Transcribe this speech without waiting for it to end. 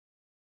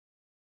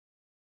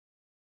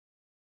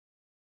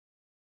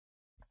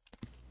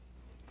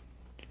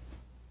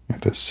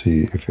Let us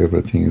see if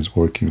everything is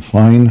working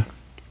fine.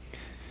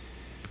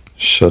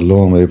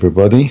 Shalom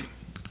everybody,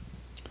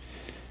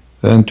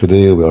 and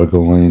today we are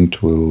going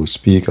to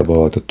speak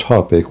about a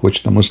topic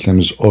which the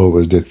Muslims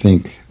always they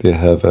think they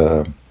have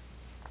a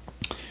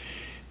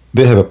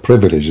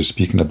privilege of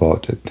speaking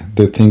about it.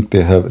 They think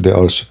they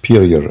are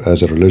superior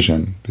as a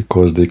religion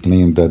because they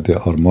claim that they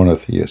are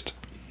monotheist.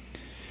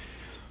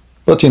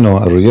 But in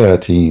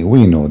reality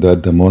we know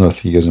that the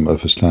monotheism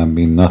of Islam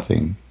means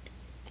nothing.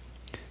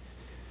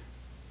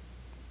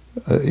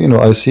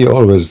 I see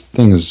always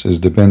things is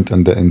depend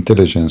on the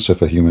intelligence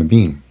of a human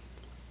being.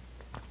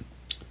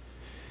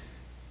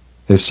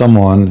 If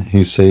someone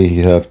he say he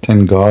have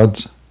 10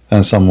 gods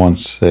and someone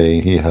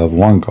say he have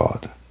one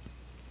God,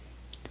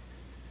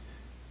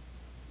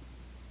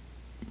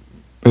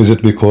 is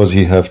it because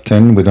he have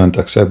 10 we don't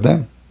accept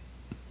them?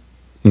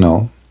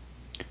 No.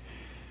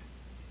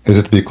 Is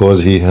it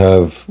because he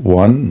have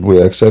one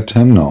we accept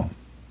him? No.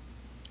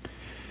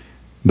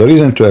 The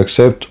reason to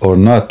accept or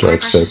not to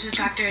accept,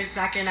 Dr.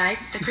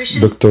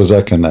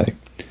 Zakir Naik,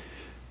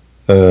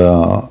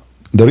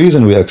 the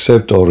reason we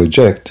accept or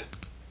reject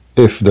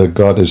if the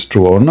God is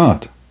true or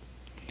not,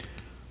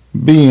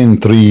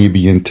 being 3,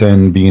 being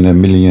 10, being a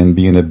million,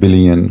 being a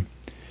billion,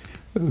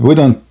 we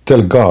don't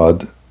tell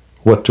God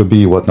what to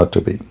be, what not to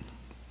be.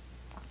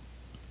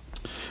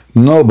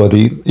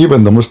 Nobody,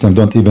 even the Muslim,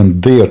 don't even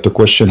dare to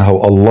question how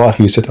Allah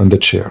he sit on the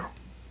chair.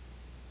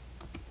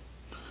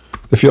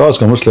 If you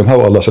ask a Muslim how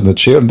Allah sat in the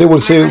chair, they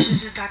will say,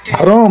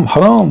 haram,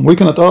 haram, we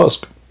cannot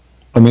ask.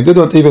 I mean, they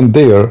don't even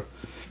dare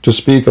to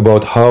speak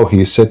about how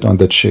he sat on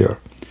the chair.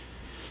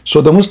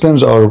 So the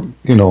Muslims are,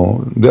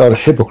 they are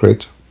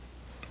hypocrite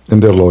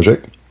in their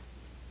logic.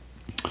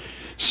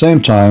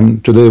 Same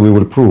time, today we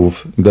will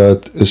prove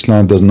that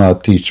Islam does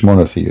not teach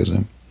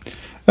monotheism.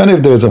 And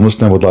if there is a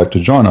Muslim who would like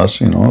to join us,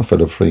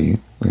 feel free,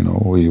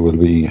 we will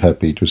be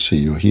happy to see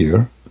you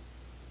here.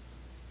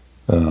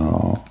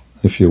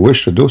 If you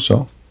wish to do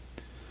so.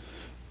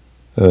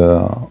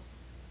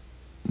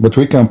 But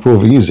we can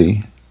prove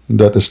easy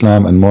that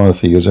Islam and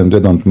monotheism, they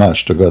don't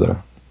match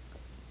together.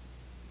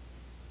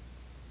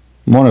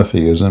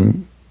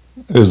 Monotheism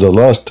is the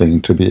last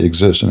thing to be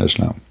exist in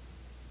Islam.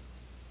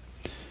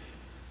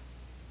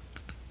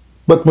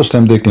 But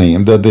Muslims, they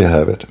claim that they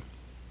have it.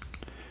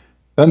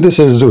 And this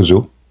is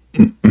Zuzu,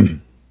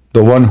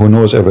 the one who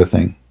knows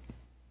everything.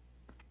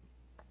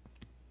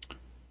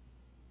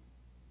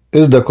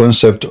 Is the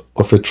concept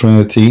of a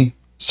Trinity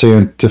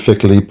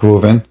scientifically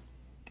proven?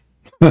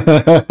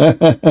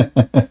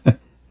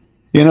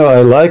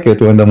 I like it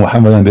when the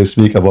Muhammadans they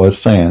speak about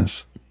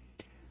science.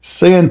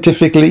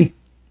 Scientifically,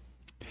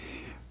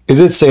 is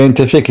it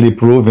scientifically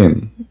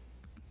proven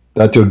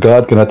that your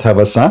God cannot have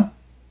a son?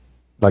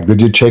 Like, did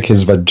you check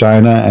his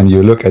vagina and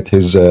you look at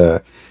his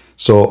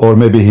or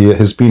maybe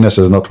his penis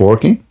is not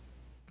working?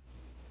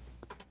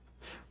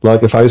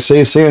 Like, if I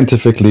say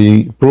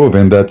scientifically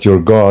proven that your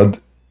God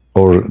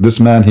or this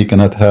man he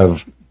cannot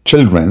have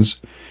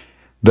childrens,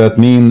 that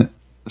mean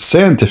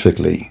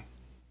scientifically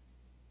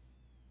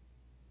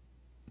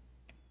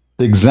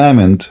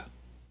examined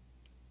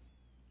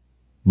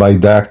by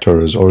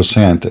doctors or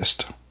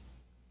scientists.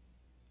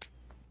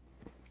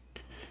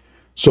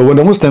 So when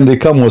a Muslim they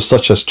come with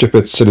such a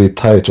stupid silly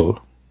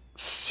title,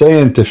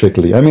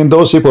 scientifically, I mean,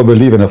 those people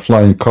believe in a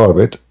flying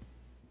carpet.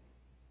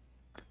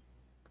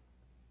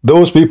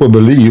 Those people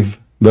believe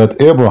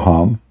that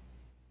Abraham,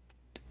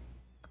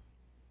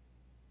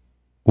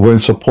 when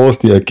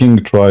supposedly a king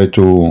tried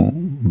to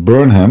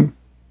burn him,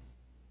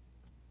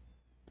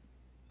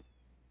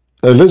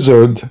 a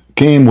lizard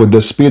came with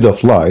the speed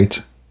of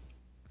light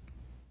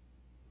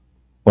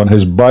on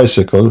his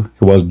bicycle.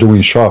 He was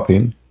doing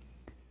shopping,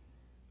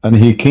 and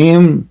he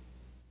came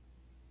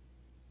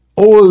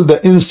all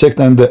the insects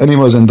and the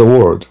animals in the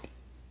world.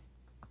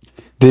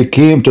 They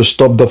came to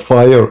stop the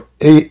fire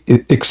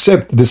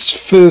except this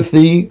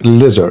filthy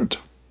lizard.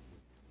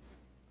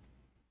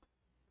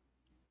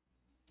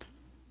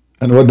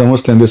 And what the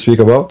Muslims they speak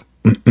about?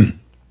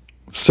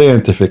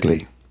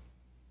 Scientifically.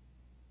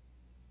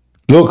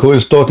 Look who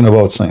is talking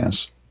about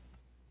science.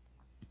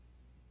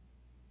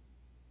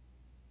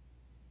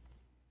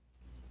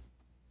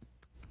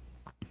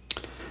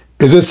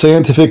 Is it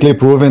scientifically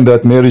proven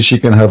that Mary she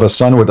can have a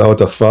son without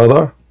a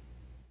father?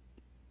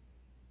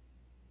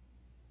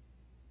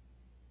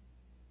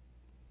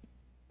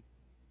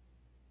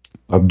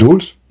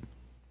 Abdul's?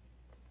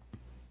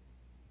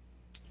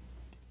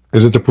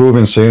 Is it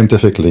proven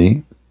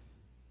scientifically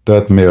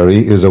that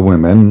Mary is a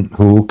woman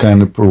who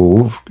can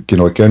prove,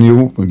 can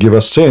you give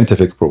us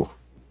scientific proof?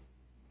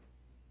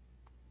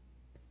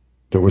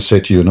 They will say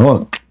to you,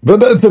 no,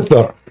 brother, the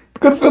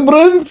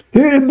brand, he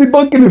is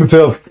debunking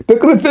himself. The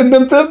Christians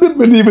themselves don't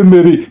believe in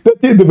Mary. That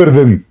is the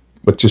burden.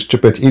 But you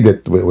stupid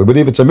idiot, we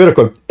believe it's a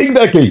miracle.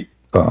 Exactly.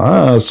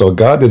 So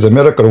God is a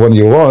miracle when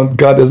you want.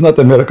 God is not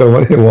a miracle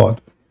when you want.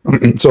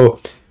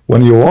 So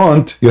when you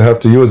want, you have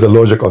to use the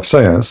logic of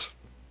science.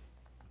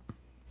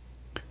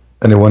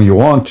 And when you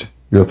want,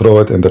 you throw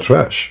it in the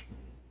trash.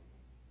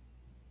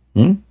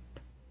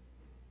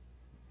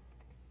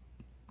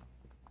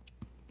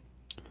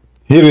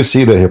 Here you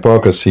see the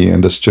hypocrisy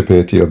and the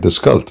stupidity of this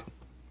cult.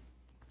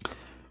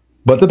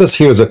 But let us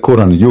hear Zakur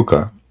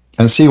Yuka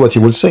and see what he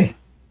will say.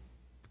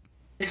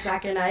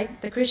 Zakir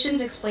Naik, the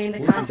Christians explain the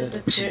concept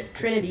of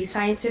Trinity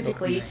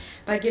scientifically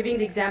by giving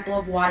the example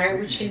of water,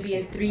 which can be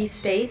in 3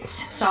 states,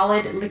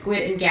 solid,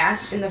 liquid, and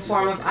gas, in the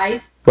form of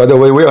ice. By the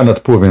way, we are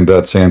not proving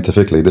that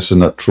scientifically. This is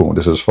not true.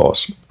 This is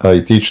false. I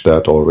teach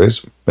that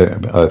always.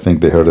 I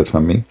think they heard it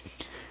from me.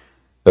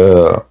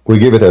 We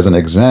give it as an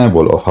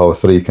example of how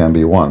 3 can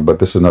be 1, but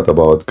this is not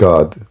about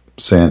God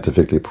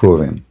scientifically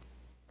proving.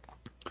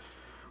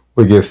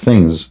 We give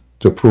things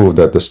to prove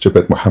that the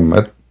stupid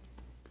Muhammad,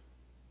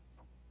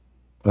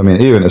 I mean,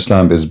 even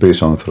Islam is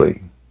based on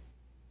 3.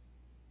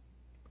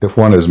 If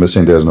 1 is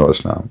missing, there's no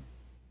Islam.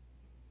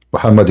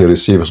 Muhammad, he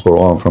receives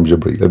Quran from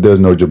Jibreel. If there's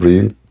no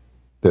Jibreel,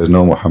 there's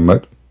no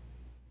Muhammad,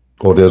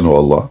 or there's no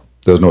Allah,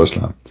 there's no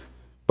Islam.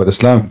 But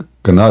Islam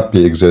cannot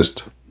be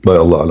exist by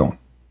Allah alone.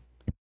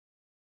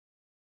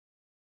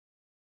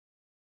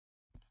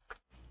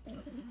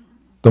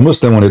 The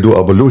Muslim, when they do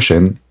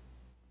ablution,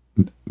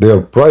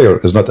 their prayer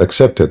is not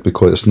accepted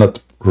because it's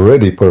not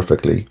ready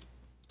perfectly,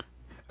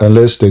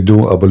 unless they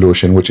do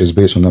ablution, which is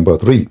based on number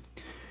 3.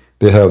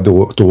 They have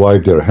to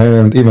wipe their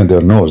hand, even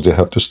their nose. They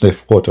have to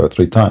sniff water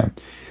 3 times.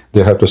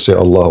 They have to say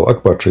Allahu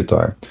Akbar 3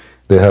 times.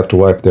 They have to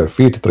wipe their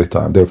feet 3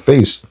 times, their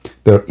face,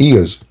 their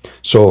ears.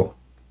 So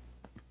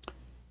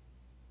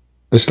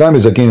Islam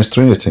is against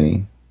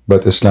Trinity,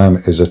 but Islam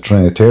is a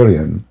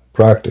Trinitarian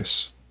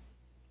practice.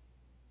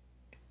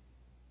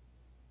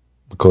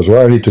 Because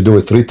why I need to do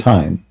it 3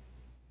 times?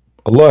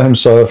 Allah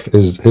himself,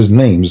 is his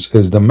names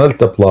is the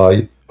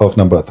multiply of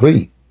number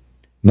 3.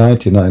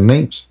 99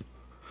 names.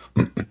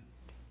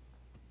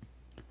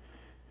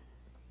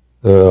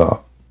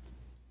 So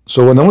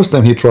when a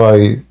Muslim he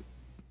try,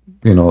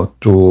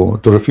 to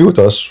refute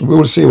us, we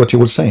will see what he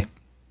will say.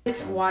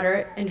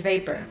 Water and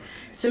vapor.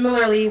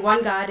 Similarly,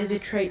 one God is a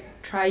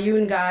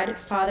triune God,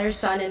 Father,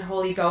 Son, and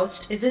Holy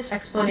Ghost. Is this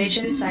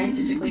explanation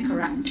scientifically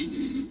correct?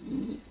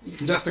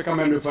 Just a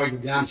comment before I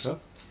give the answer.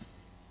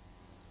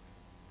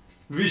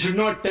 We should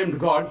not tempt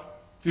God,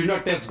 we should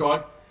not test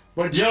God,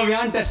 but here we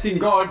aren't testing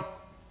God,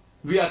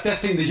 we are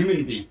testing the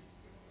human being.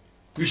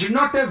 We should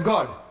not test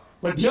God,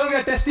 but here we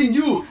are testing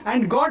you,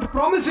 and God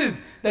promises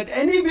that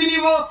any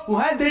believer who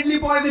has deadly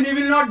poison, he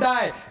will not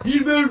die.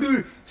 He'll be able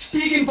to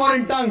speak in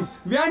foreign tongues.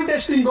 We aren't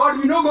testing God,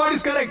 we know God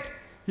is correct.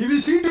 He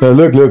will see to...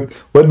 Look,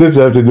 what does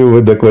have to do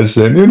with the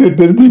question? You're not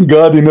testing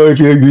God, if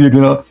you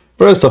agreed,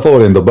 First of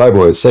all, in the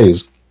Bible it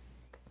says,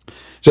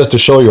 just to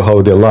show you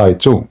how they lie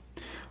too.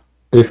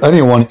 If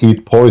anyone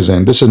eat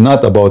poison, this is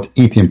not about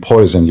eating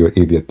poison, you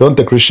idiot. Don't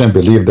the Christian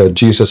believe that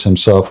Jesus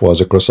himself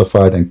was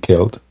crucified and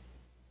killed?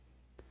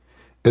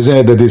 Isn't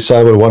it the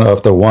disciple one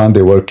after one,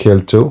 they were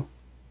killed too?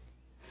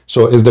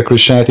 So is the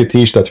Christianity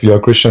teach that if you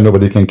are Christian,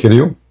 nobody can kill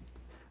you?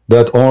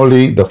 That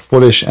only the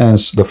foolish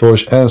answer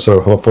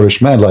of a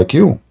foolish man like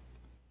you.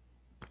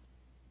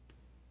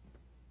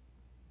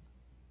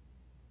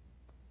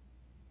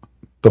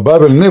 The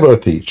Bible never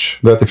teach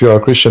that if you are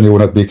a Christian, you will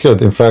not be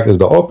killed. In fact, it's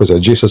the opposite.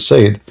 Jesus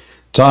said,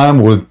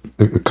 time will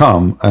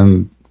come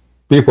and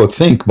people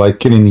think by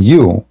killing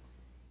you,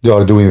 they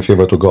are doing a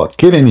favor to God.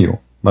 Killing you,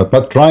 but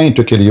not trying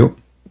to kill you.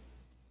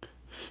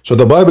 So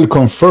the Bible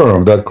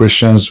confirms that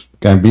Christians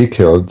can be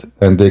killed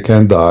and they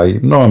can die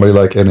normally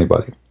like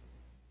anybody.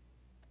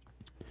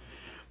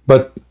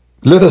 But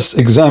let us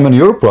examine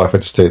your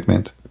prophet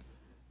statement.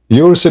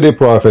 Your city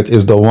prophet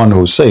is the one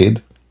who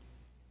said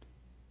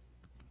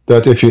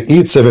that if you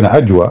eat 7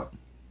 ajwa,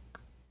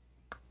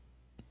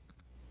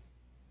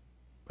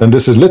 and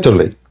this is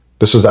literally,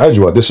 this is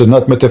ajwa, this is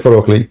not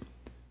metaphorically,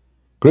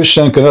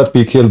 Christian cannot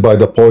be killed by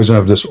the poison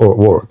of this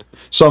world.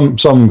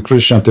 Some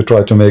Christians to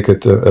try to make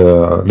it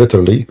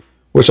literally,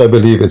 which I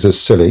believe is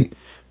silly,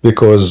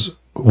 because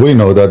we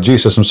know that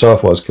Jesus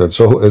himself was killed.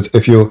 So if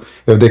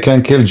they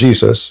can kill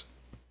Jesus,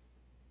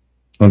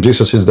 and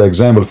Jesus is the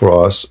example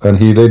for us, and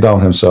he laid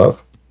down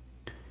himself,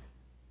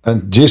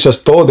 and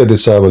Jesus told the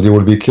disciples, you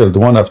will be killed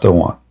one after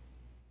one.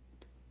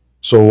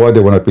 So why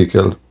they will not be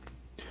killed?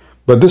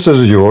 But this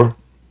is your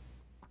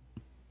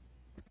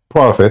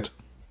prophet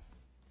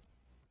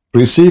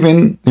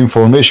receiving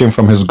information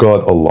from his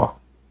God Allah.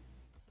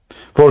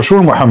 For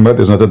sure, Muhammad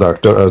is not a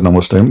doctor, as the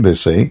Muslim they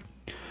say,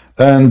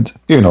 and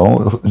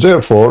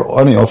therefore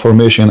any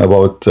information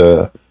about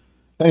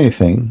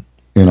anything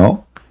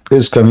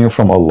is coming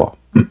from Allah.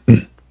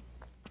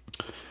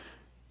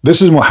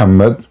 This is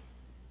Muhammad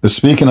is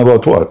speaking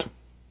about what?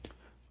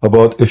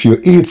 About if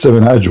you eat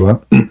 7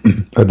 ajwa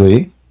a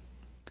day,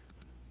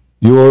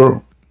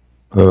 your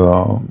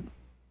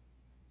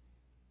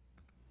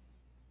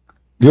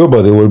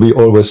body will be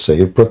always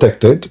safe,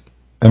 protected,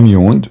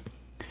 immune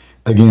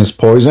against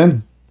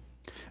poison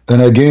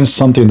and against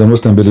something the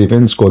Muslim believe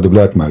in. It's called the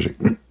black magic.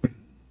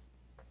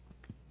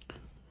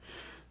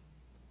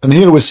 And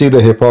here we see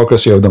the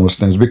hypocrisy of the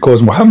Muslims,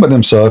 because Muhammad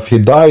himself, he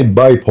died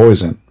by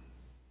poison.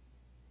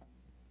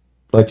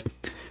 Like,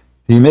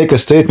 he make a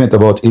statement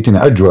about eating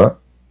ajwa,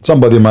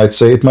 somebody might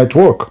say it might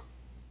work.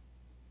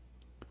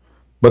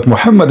 But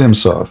Muhammad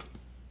himself,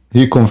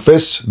 he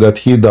confessed that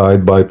he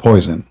died by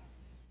poison.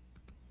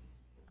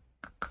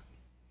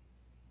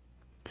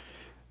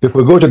 If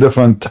we go to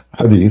different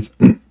hadith,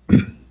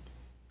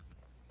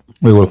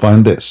 we will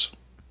find this.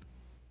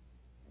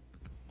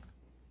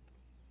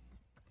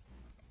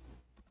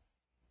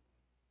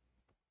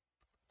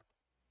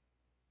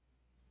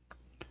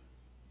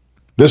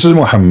 This is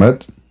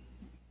Muhammad,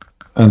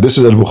 and this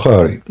is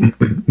Al-Bukhari.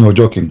 No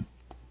joking.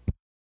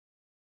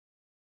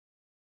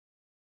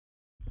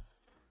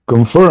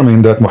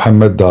 Confirming that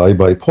Muhammad died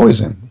by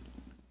poison.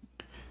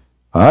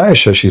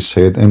 Aisha, she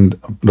said, and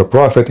the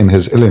Prophet in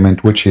his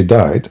element which he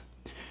died,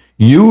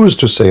 used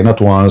to say, not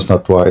once,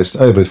 not twice,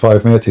 every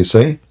 5 minutes he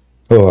say,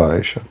 oh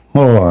Aisha,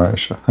 oh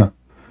Aisha,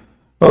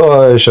 oh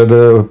Aisha,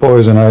 the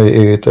poison I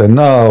ate, and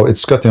now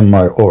it's cutting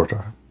my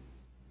order.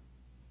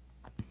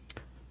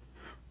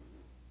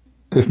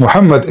 If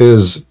Muhammad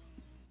is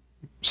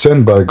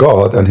sent by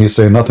God and he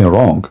say nothing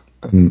wrong,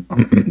 and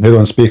he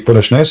don't speak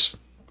foolishness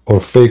or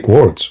fake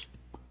words,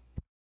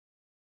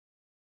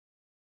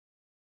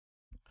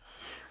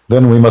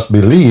 then we must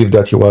believe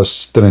that he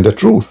was telling the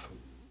truth.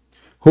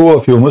 Who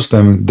of you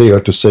Muslim dare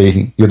to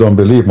say you don't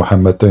believe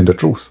Muhammad telling the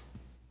truth?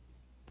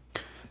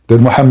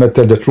 Did Muhammad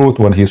tell the truth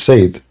when he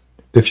said,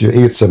 if you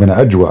eat 7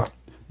 ajwa,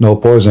 no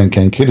poison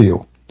can kill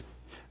you?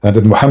 And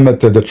did Muhammad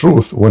tell the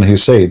truth when he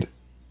said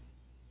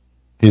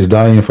he's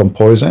dying from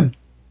poison?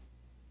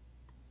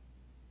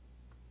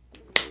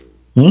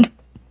 And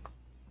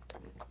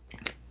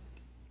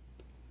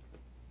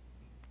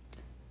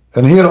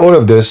here all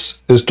of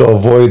this is to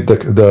avoid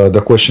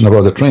the question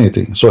about the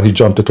Trinity. So he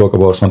jumped to talk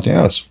about something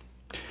else.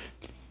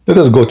 Let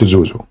us go to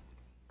Zuzu.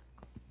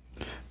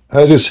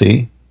 As you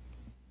see,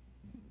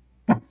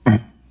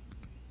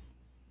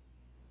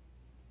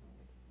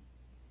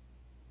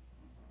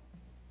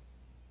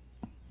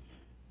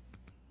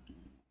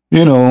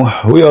 you know,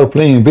 we are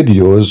playing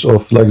videos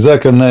of like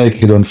Zakir Naik.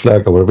 He don't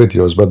flag our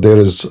videos, but there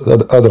is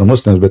other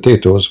Muslims,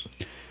 potatoes,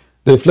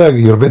 they flag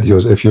your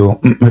videos if you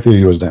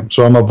use them.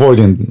 So I'm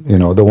avoiding, you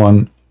know, the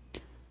one,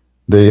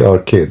 they are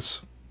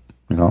kids,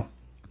 you know.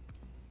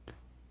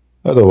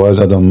 Otherwise,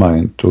 I don't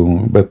mind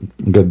to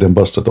get them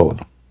busted all.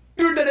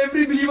 That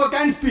every believer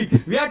can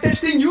speak. We are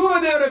testing you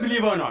whether you're a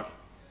believer or not.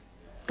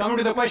 Coming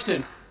to the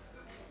question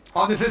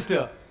of the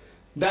sister,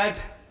 that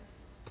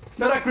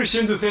there are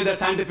Christians who say that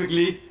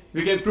scientifically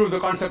we can prove the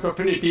concept of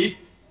Trinity,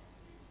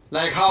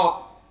 like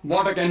how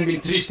water can be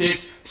in 3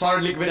 states,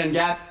 solid, liquid, and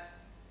gas,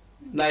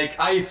 like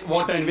ice,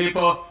 water, and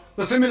vapor.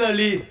 So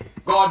similarly,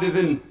 God is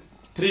in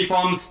 3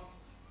 forms,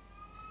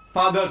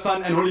 Father,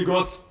 Son, and Holy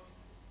Ghost.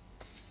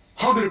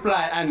 How to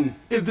reply, and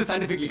is this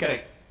scientifically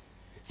correct?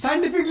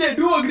 Scientifically, I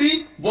do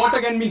agree, water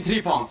can be in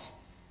 3 forms,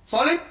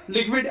 solid,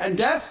 liquid, and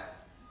gas,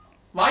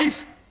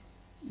 ice,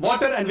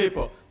 water, and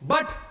vapor.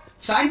 But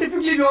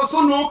scientifically, we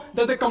also know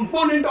that the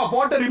component of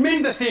water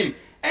remains the same,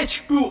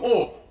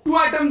 H2O, 2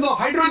 atoms of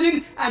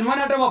hydrogen and 1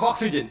 atom of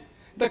oxygen.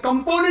 The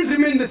components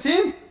remain the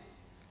same,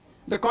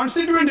 the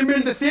constituent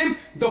remain the same,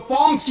 the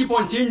forms keep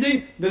on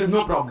changing, there is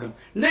no problem.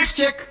 Let's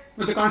check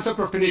with the concept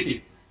of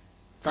Trinity.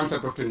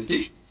 Concept of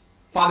Trinity,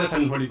 Father,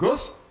 Son, and Holy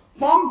Ghost.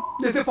 Form,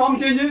 they say form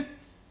changes.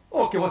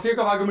 Okay, for sake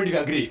of argument, we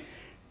agree.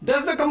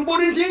 Does the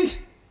component change?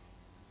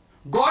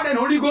 God and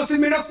Holy Ghost is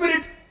made of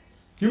spirit.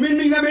 Human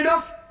beings are made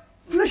of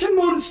flesh and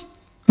bones.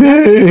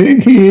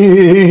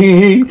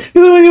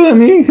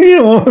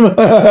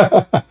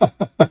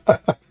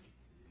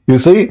 You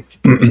see,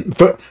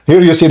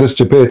 here you see the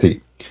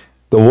stupidity.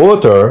 The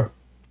water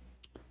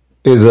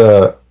is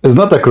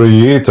not a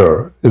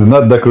creator, is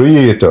not the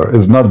creator,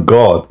 is not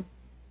God.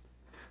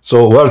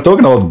 So we're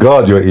talking about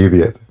God, you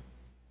idiot.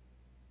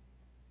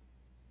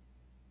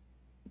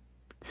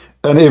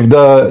 And if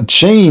the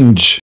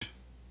change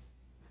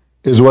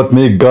is what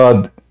make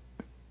God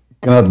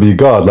cannot be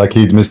God, like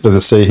he missed to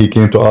say he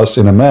came to us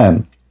in a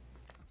man,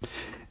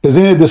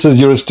 isn't it this is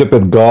your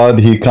stupid God?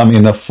 He come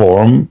in a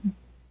form,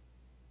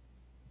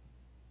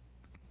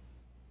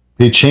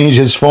 he changed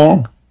his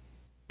form.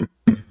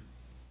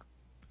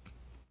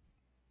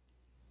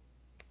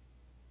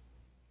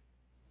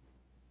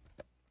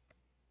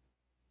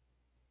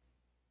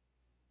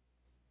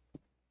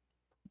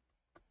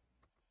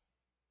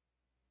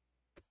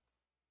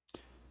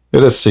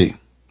 Let us see.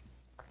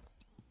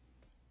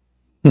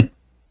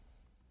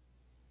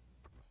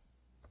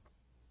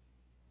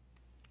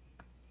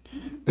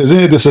 Isn't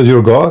it this is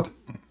your God?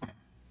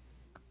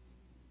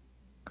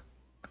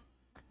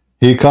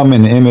 He come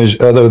in image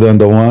other than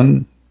the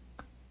one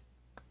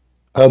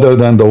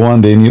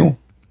they knew.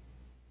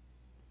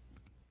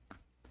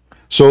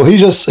 So he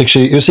just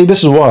actually, you see,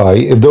 this is why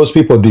if those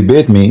people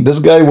debate me, this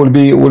guy will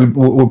be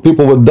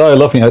people will die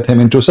laughing at him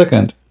in 2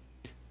 seconds.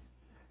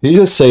 He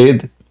just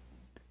said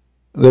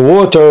the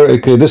water,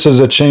 okay, this is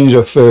a change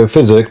of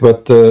physics,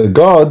 but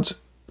God,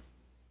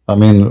 I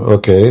mean,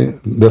 okay,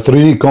 the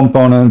 3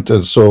 component,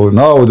 so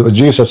now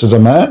Jesus is a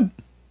man?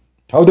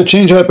 How did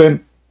change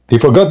happen? He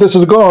forgot this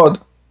is God.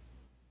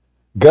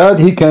 God,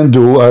 he can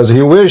do as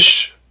he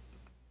wish.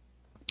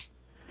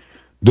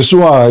 This is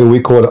why we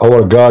call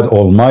our God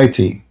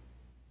Almighty.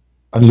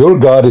 And your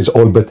God is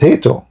all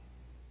potato.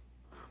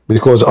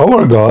 Because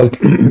our God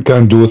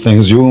can do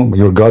things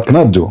your God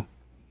cannot do.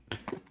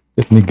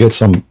 Let me get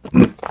some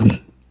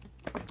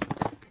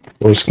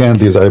those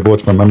candies I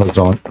bought from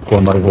Amazon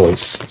for my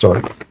voice.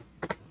 Sorry.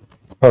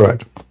 All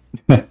right.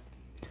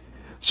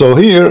 So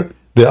here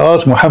they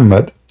ask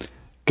Muhammad,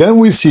 can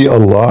we see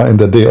Allah in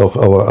the day of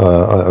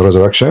our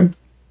resurrection?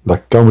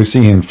 Like, can we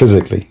see him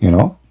physically, you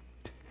know?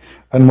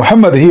 And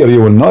Muhammad here,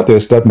 you will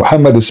notice that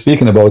Muhammad is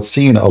speaking about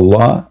seeing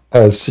Allah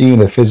as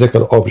seeing a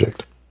physical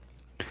object.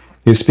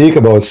 He speak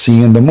about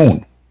seeing the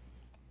moon.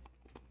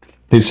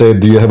 He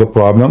said, do you have a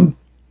problem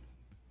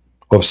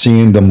of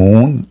seeing the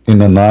moon in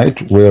the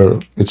night where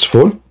it's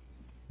full?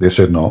 They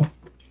said, no.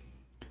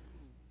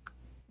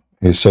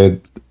 He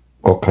said,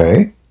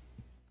 okay.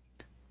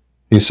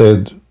 He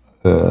said,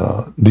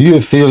 do you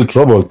feel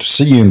trouble to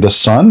seeing the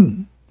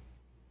sun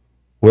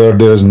where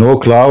there is no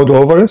cloud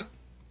over it?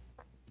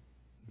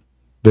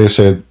 They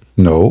said,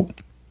 no.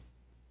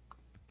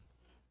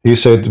 He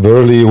said,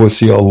 verily you will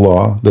see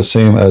Allah the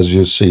same as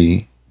you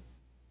see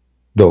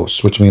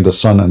those, which mean the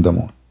sun and the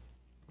moon.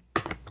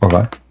 All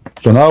right.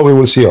 So now we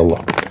will see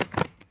Allah.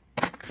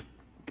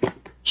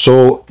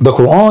 So the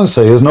Quran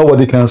says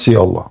nobody can see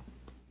Allah.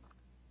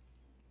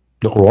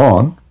 The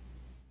Quran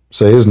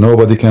says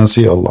nobody can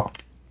see Allah.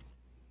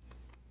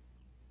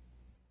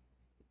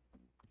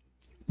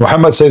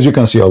 Muhammad says you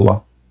can see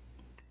Allah,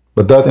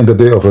 but that in the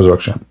day of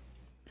resurrection.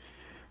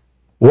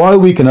 Why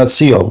we cannot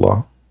see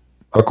Allah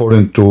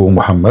according to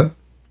Muhammad?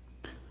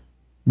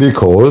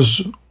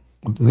 Because,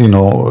 you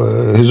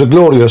know, he's a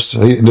glorious.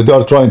 They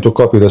are trying to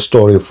copy the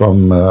story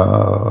from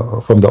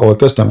the Old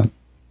Testament.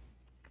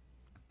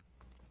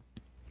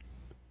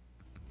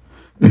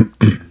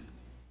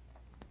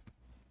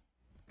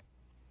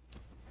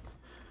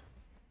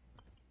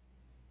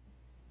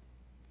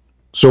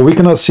 So we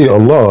cannot see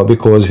Allah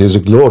because He is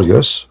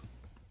glorious,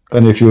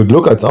 and if you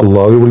look at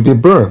Allah, you will be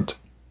burned.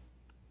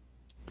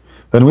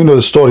 And we know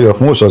the story of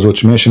Moses,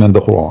 which mentioned in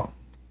the Quran.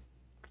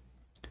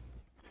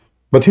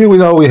 But here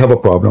we have a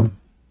problem.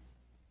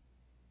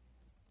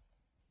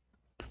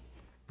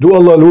 Do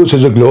Allah lose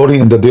His glory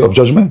in the day of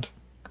judgment?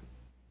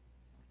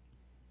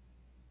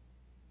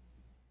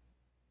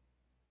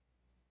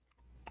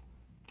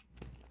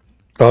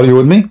 Are you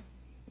with me?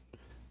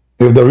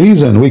 If the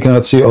reason we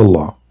cannot see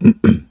Allah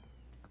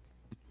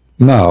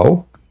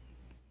now,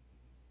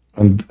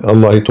 and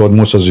Allah He told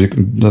Moses,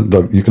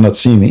 you cannot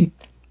see me,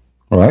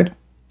 right?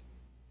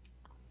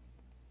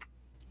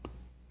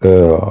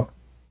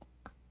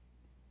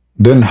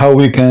 Then how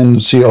we can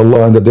see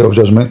Allah in the day of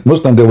judgment?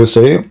 Muslim, they will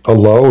say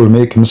Allah will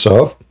make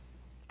Himself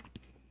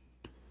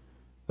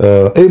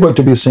able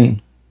to be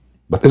seen.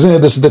 But isn't it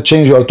this is the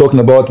change you are talking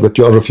about, but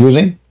you are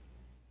refusing?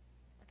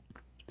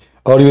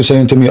 Are you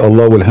saying to me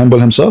Allah will humble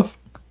Himself?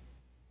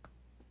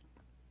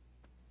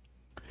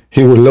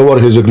 He will lower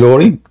His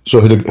glory,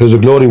 so His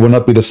glory will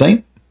not be the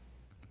same?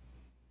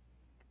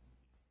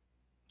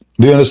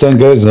 Do you understand,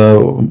 guys,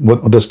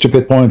 what the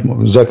stupid point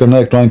Zakir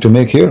Naik trying to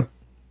make here?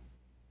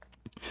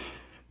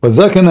 But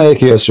Zakir Naik,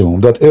 he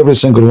assumed that every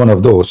single one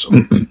of those,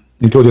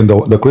 including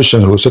the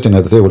Christians who are sitting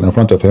at the table in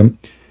front of him,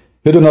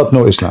 he do not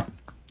know Islam.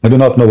 He do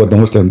not know what the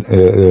Muslims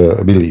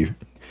believe.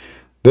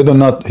 He do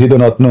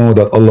not know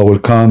that Allah will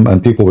come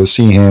and people will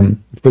see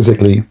Him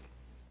physically.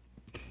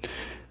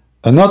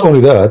 And not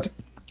only that,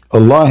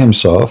 Allah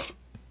Himself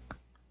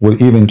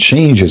will even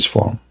change His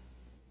form.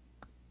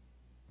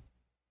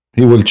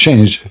 He will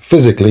change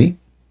physically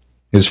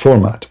His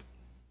format.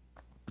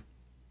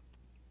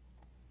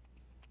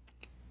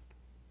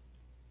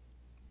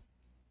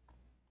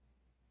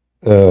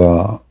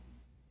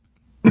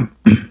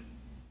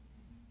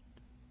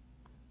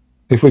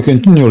 If we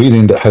continue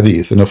reading the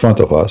hadith in front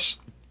of us,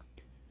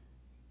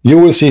 you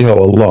will see how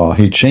Allah,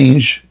 He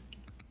changed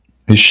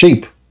His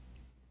shape.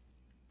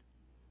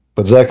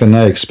 But Zakir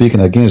Naik speaking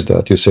against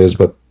that, he says,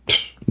 but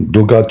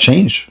do God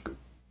change?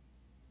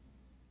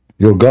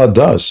 Your God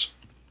does.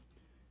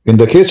 In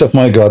the case of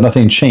my God,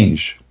 nothing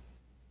changed.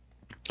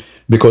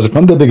 Because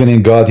from the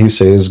beginning, God, He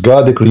says,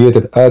 God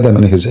created Adam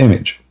in His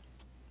image.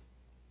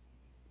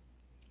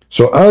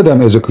 So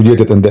Adam is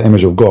created in the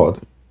image of God,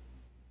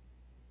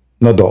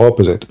 not the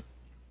opposite.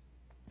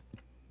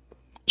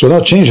 So no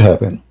change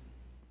happened.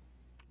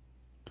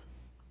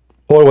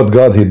 All what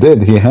God He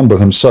did, He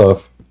humbled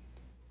Himself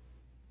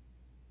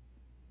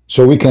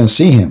so we can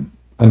see Him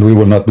and we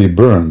will not be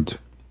burned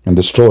and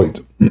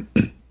destroyed.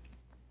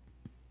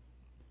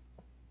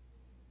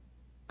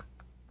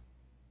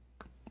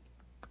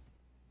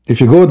 If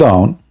you go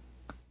down,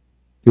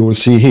 you will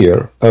see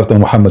here, after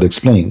Muhammad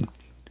explained,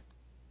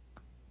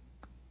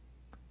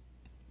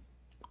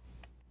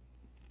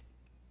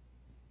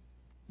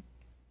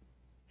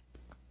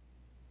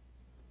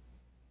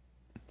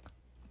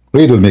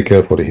 read with me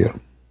carefully here.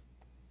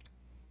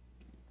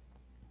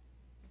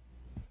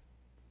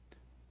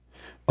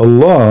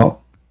 Allah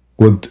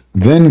would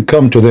then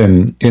come to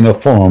them in a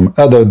form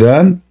other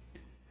than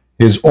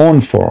His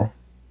own form.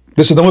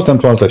 This is the Muslim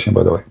translation,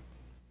 by the way.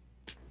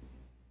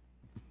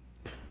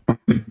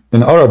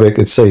 In Arabic,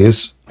 it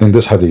says in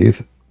this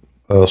hadith,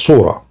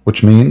 surah,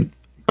 which means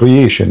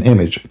creation,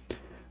 image.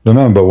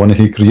 Remember, when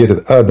he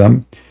created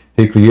Adam,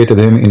 he created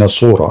him in a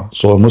surah.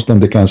 So a Muslim,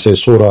 they can say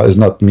surah is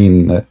not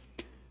mean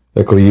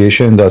a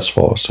creation. That's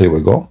false. Here we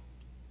go.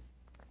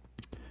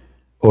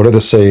 Or let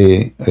us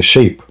say a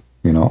shape,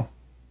 you know,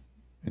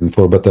 and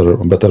for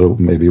better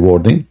maybe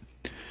wording.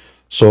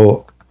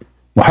 So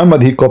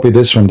Muhammad, he copied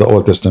this from the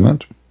Old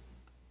Testament.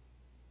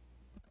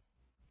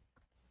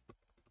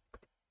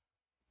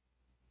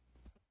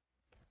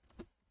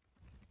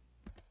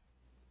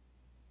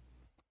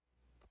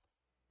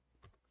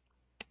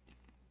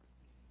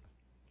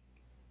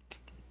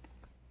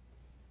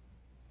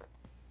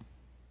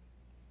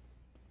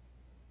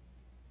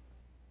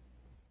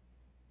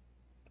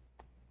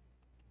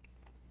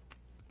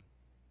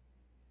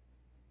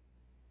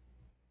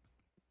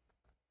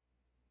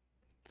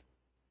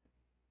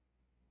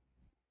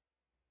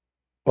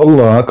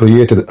 Allah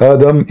created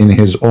Adam in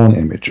his own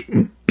image.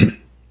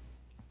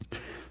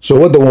 So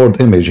what the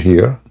word image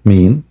here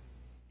mean?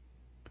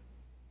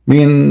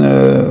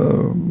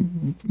 The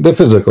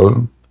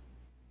physical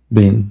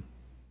being.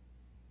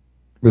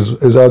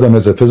 Is Adam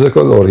as a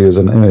physical, or he is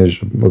an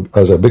image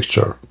as a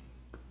picture?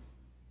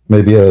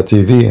 Maybe a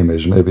TV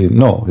image, maybe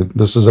no,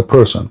 this is a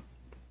person.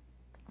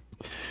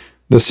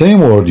 The same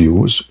word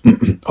used,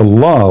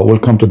 Allah will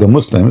come to the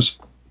Muslims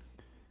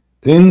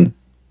in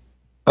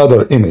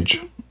other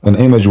image, an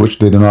image which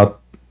they do not,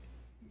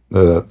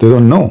 they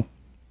don't know.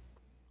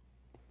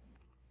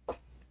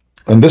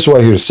 And this is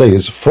why he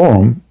says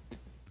form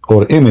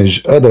or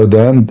image other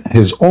than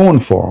his own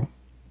form,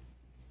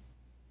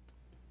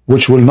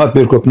 which will not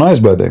be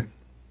recognized by them.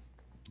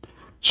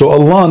 So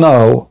Allah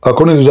now,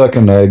 according to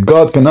Zakir,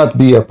 God cannot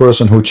be a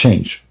person who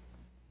change.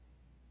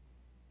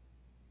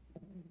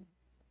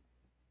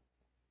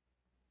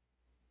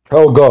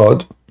 How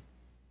God,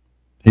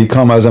 he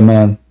come as a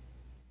man,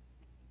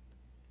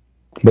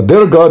 but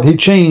their God, he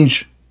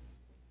changed.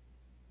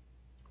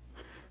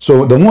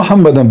 So the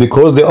Muhammadan,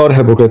 because they are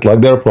hypocrite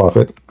like their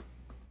prophet,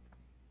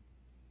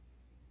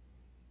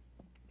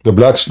 the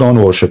black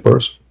stone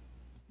worshippers,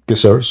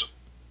 kissers,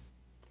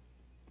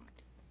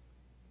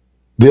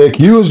 they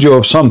accused you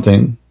of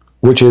something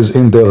which is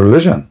in their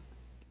religion.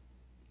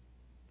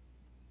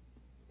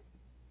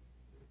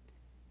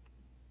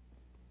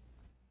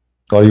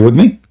 Are you with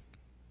me?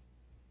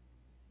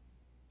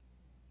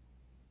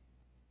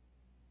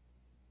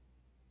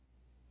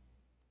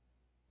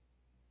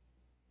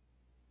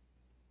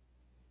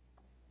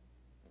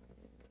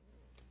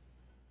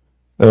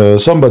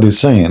 Somebody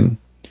saying,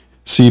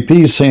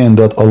 CP saying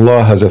that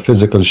Allah has a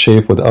physical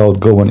shape without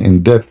going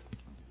in depth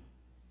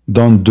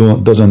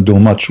doesn't do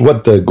much.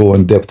 What the go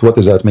in depth? What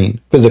does that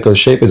mean? Physical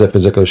shape is a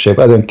physical shape.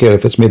 I don't care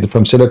if it's made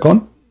from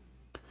silicone,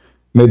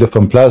 made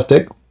from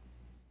plastic,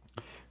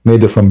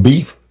 made from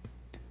beef,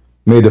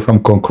 made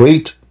from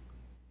concrete.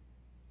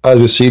 As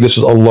you see, this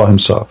is Allah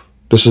himself.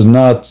 This is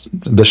not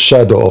the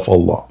shadow of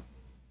Allah.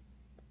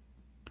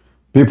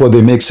 People,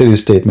 they make silly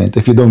statement.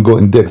 If you don't go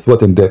in depth,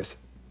 what in depth?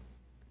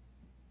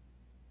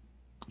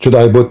 Should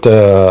I put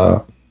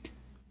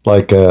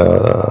like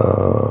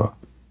a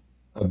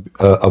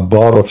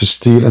bar of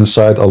steel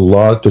inside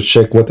Allah to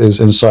check what is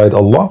inside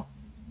Allah?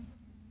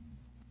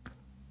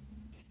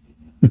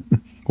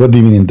 What do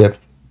you mean in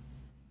depth?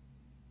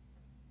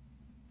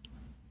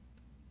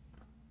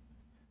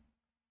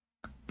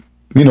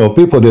 You know,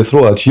 people, they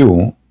throw at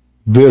you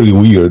very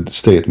weird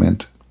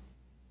statement.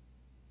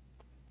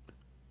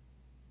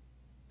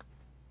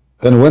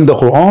 And when the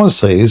Quran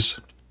says,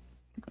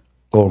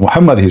 or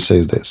Muhammad, he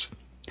says this,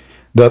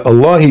 that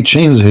Allah, he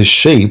changed his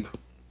shape.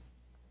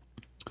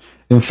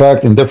 In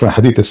fact, in different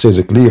hadith, it says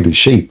it clearly,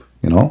 shape,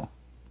 you know,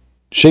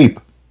 shape.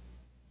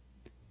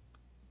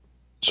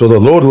 So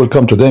the Lord will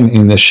come to them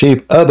in a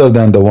shape other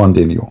than the one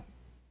they knew.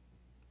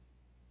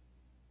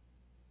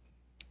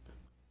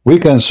 We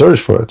can search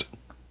for it.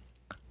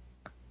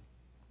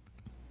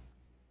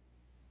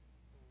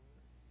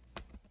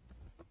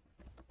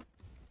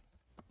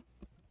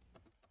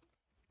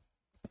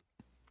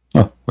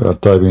 Oh, we are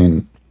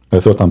typing, I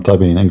thought I'm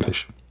typing in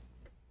English.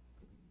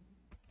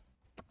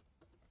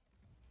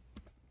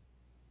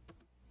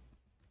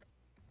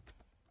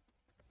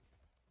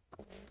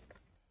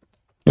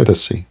 Let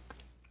us see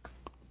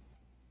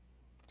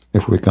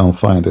if we can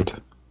find it.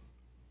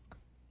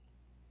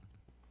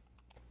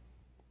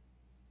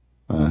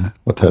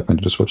 What happened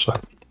to this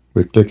website?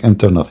 We click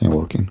enter, nothing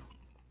working.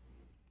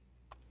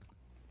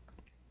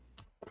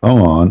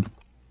 Come on.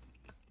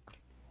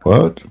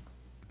 What?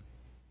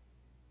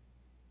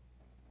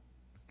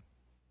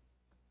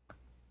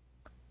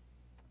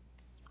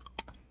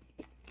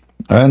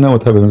 I don't know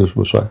what happened to this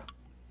website.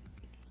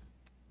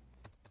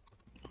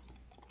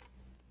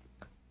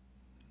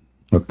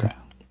 Okay.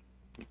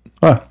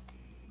 Ah,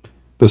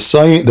 the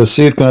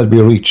seed cannot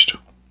be reached.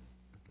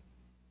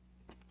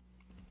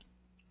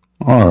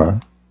 All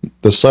right.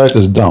 The site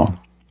is down.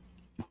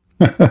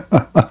 All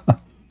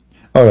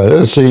right.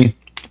 Let's see.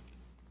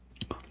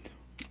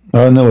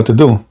 I don't know what to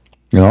do.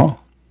 You know.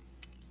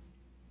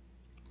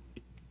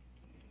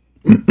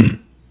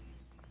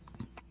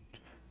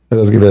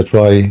 Let's give it a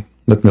try.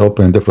 Let me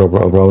open a different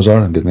browser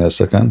and give me a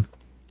second.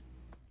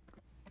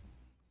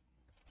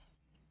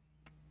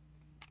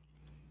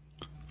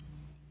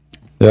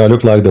 Yeah,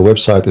 look like the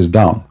website is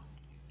down.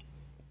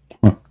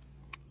 Huh.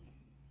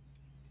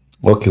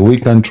 Okay, we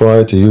can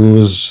try to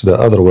use the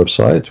other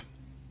website,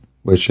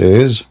 which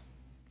is,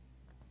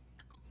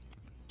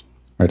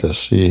 let us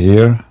see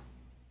here.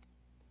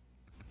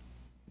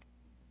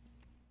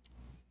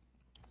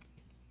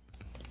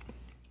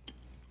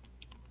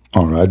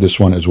 All right, this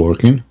one is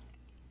working.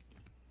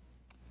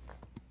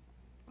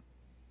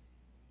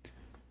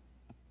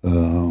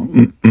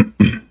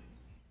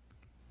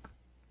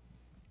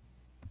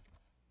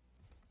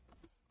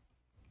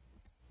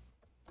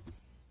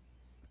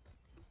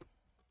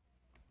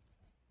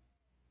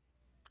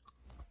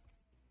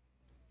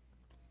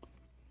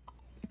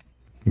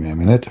 Give me a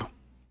minute.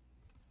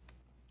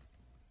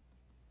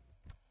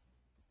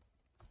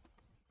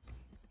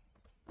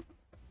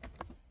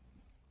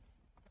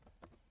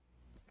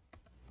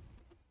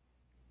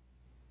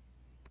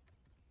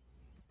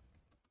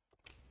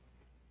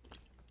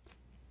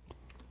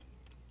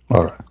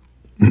 All right.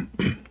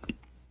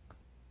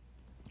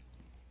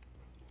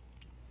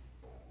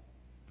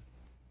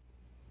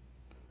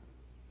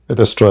 Let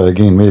us try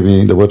again.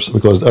 Maybe the website,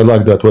 because I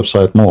like that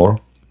website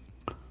more.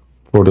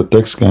 For the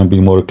text can be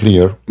more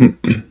clear.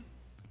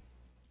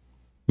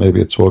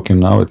 Maybe it's working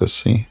now. Let us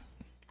see.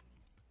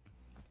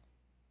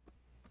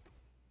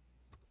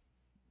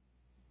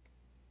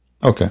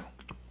 Okay.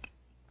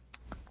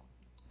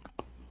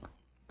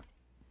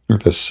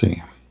 Let us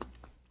see.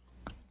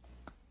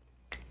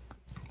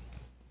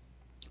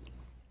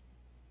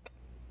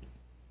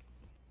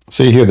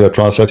 See here they're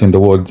translating the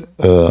word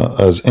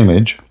as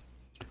image,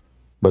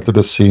 but let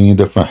us see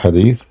different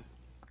hadith.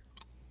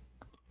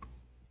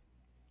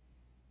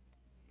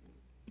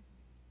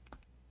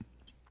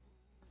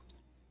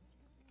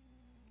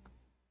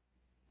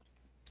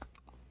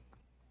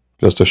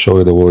 Just to show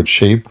you the word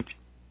shape.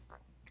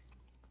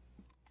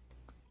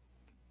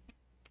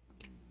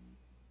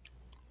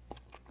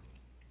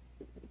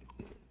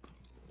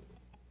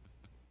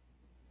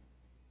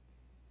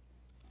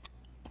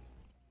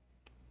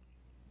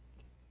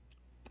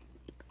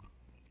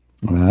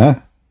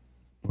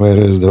 Where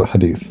is the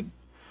hadith?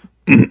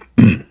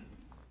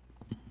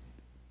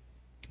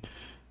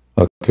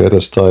 Okay,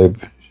 let's type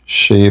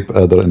shape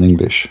other in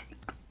English.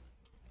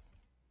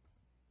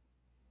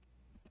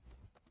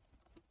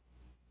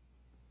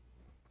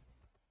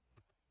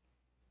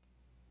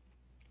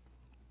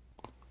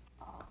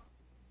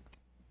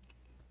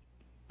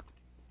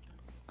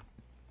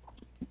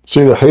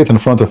 See the hadith in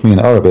front of me in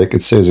Arabic,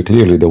 it says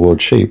clearly the word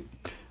shape,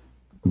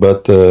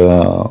 but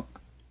the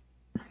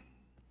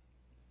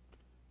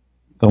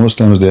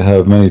Muslims, they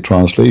have many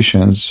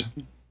translations,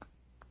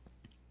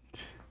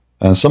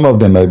 and some of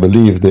them I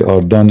believe they are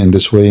done in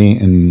this way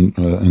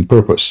in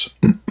purpose.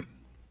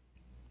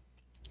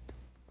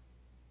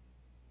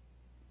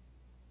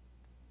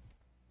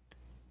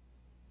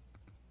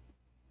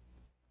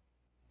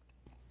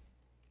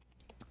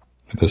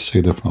 Let's see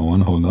a different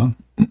one, hold on.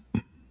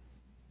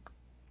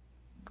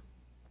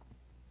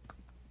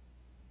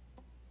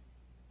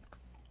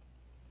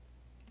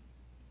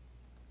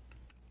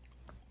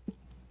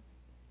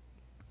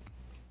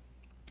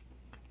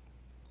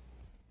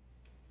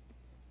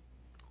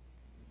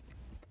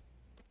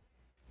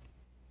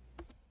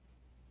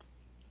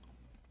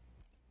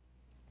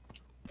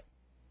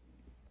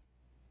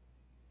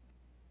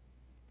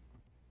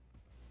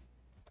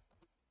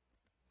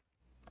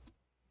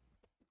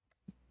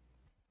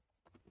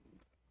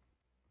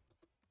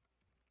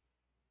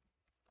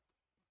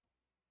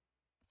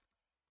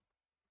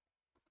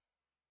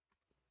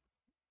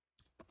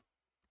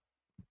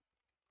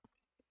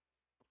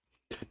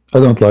 I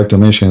don't like to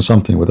mention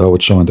something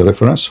without showing the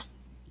reference.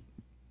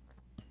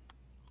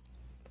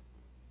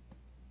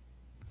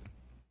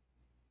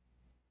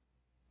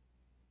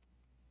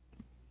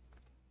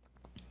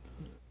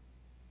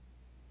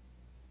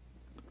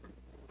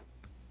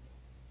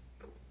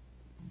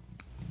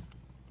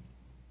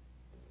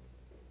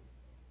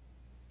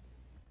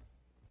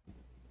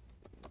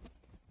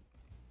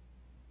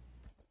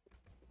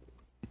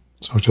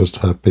 So just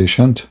have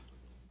patience.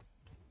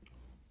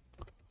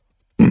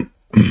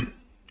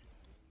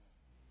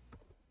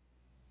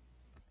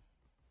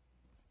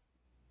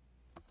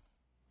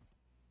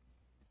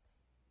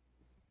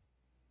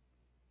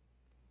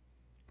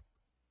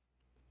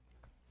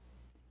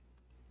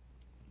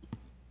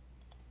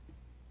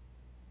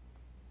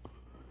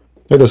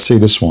 Let us see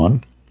this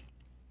one.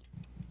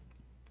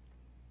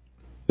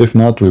 If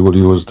not, we will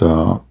use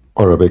the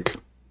Arabic,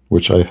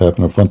 which I have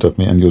in front of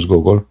me, and use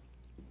Google.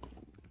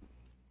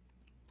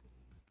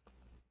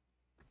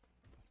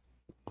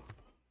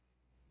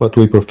 But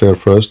we prefer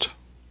first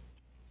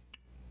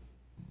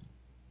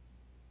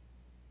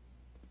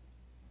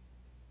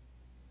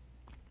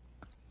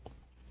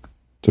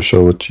to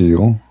show it to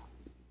you.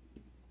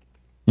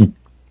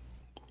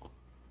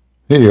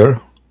 Here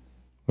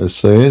it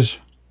says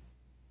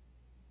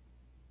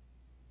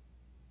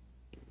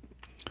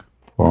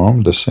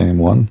from the same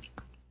one.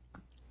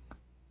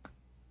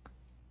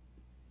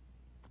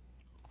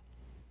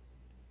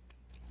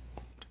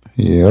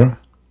 Here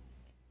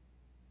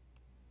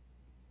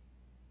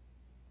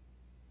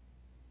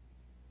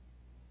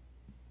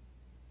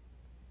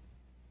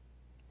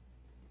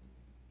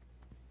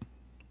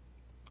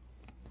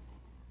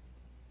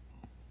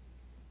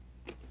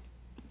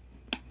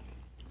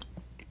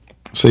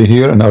See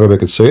here in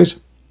Arabic it says,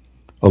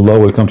 Allah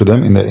will come to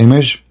them in the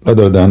image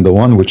other than the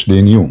one which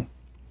they knew.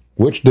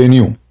 Which they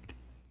knew.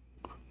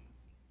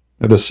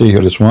 Let us see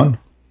here this one.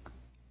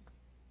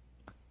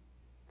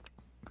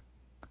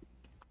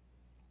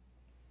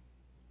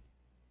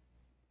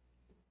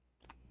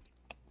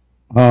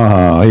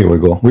 Ah, here we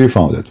go. We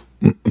found it.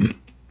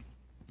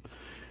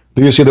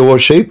 Do you see the word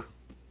shape?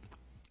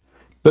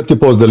 Let me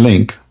post the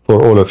link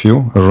for all of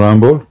you.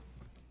 Ramble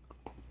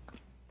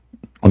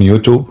on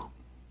YouTube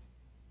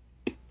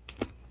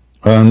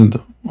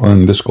and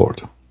on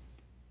Discord.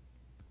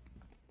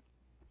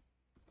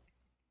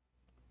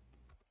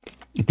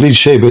 Please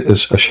save it.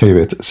 Save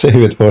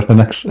it for the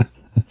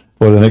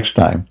next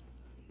time.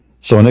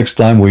 So next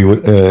time we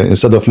will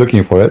instead of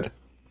looking for it,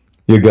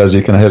 you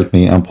can help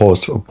me and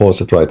post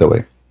it right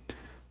away.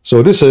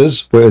 So this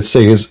is where it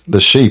says the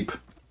shape.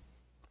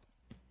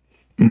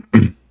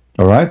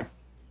 All right.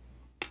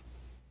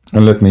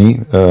 And let me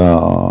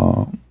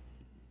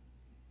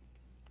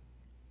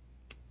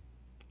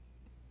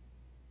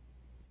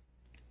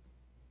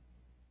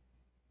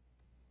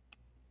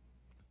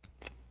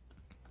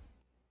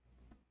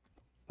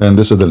and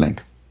this is the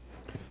link.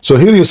 So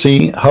here you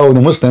see how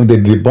the Muslims, they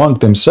debunk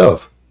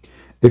themselves.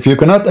 If you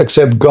cannot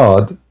accept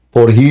God,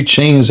 for he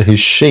changed his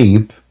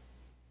shape,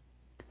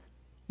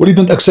 well, you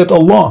don't accept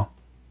Allah.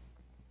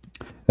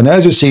 And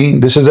as you see,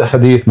 this is a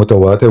hadith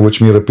mutawatir,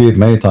 which we repeat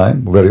many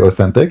times, very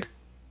authentic.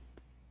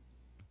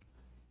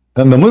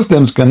 And the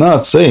Muslims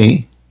cannot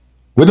say,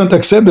 we don't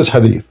accept this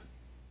hadith.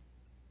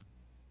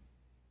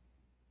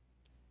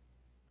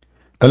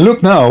 And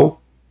look now,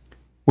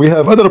 we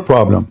have other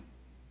problem.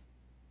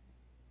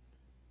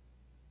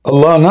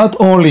 Allah not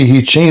only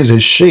he changed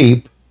his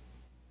shape,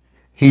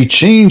 he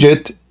changed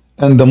it,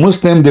 and the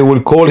Muslim, they will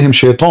call him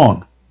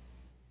shaitan.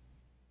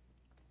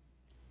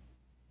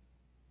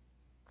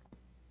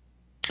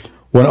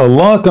 When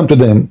Allah come to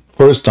them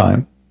first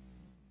time,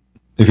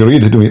 if you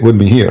read it with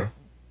me here,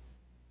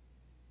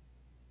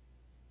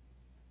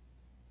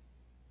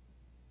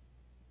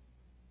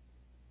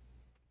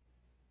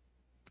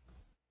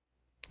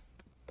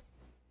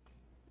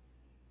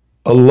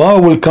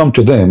 Allah will come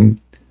to them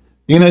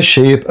in a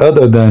shape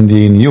other than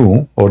they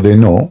knew or they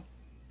know,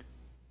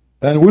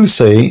 and will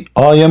say,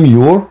 I am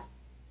your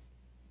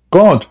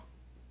God.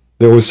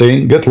 They will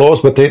say, get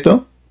lost,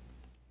 potato.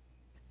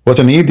 What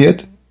an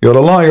idiot. You're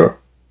a liar.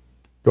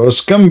 You're a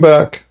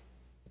scumbag.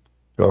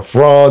 You're a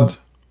fraud.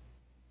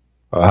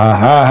 Ha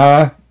ha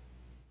ha.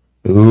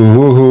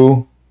 Ooh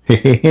hoo. You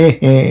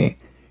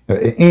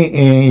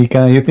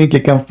think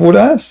you can fool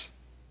us?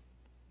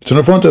 It's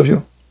in front of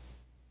you.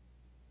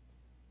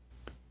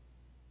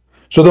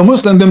 So the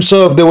Muslims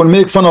themselves, they will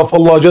make fun of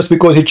Allah just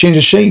because he changed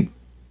his shape.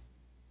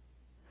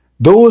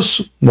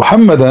 Those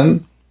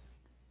Muhammadan,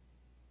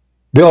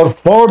 they are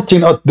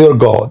farting at their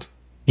God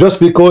just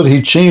because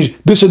he changed.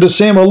 This is the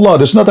same Allah.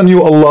 This is not a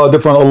new Allah,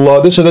 different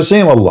Allah. This is the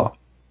same Allah.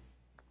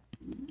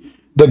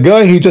 The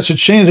guy, he just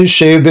changed his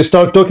shape. They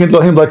start talking to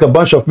him like a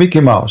bunch of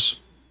Mickey Mouse.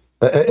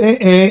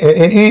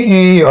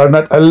 You are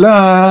not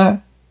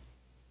Allah.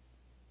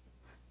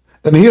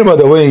 And here, by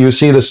the way, you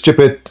see the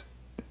stupid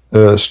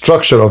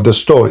structure of the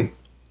story.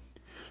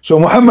 So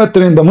Muhammad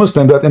trained the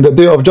Muslim that in the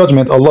day of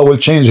judgment, Allah will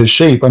change his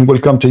shape and will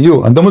come to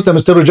you. And the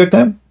Muslims still reject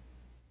him?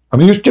 I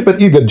mean, you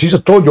stupid idiot.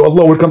 Jesus told you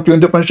Allah will come to you in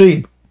different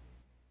shape.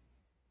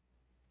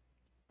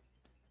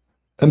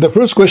 And the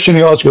first question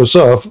you ask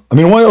yourself, I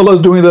mean, why Allah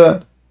is doing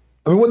that?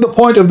 I mean, what's the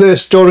point of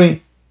this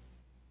story?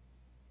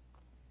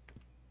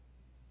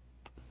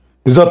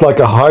 Is that like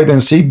a hide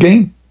and seek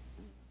game?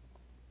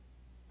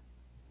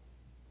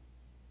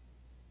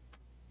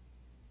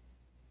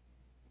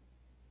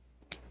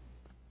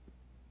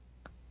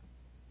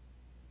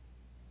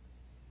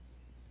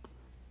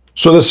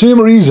 So the same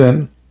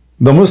reason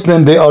the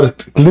Muslim, they are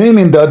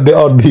claiming that they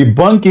are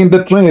debunking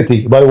the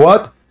Trinity. By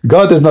what?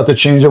 God is not a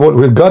changeable.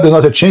 Well, God is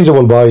not a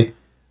changeable by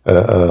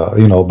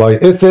by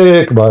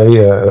ethic, by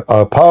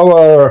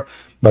power,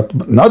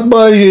 but not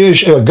by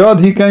God.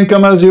 He can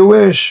come as you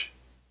wish.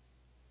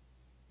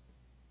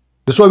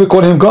 That's why we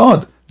call him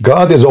God.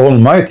 God is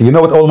almighty. You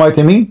know what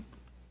almighty mean?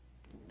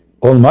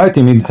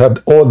 Almighty means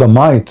have all the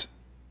might,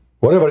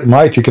 whatever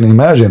might you can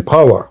imagine,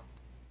 power.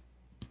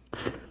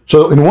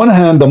 So in one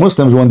hand, the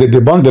Muslims, when they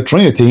debunk the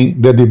Trinity,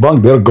 they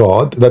debunk their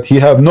God, that he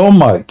have no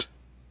might.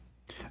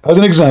 As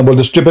an example,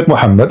 the stupid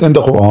Muhammad in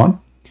the Quran,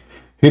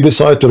 he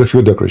decided to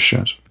refute the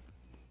Christians.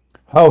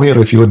 How he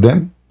refute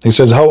them? He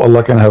says, how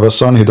Allah can have a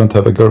son, he don't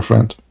have a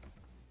girlfriend.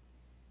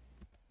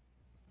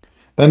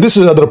 And this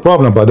is another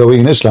problem, by the way,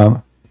 in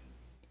Islam.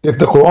 If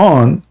the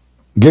Quran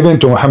given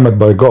to Muhammad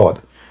by God,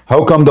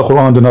 how come the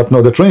Quran do not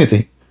know the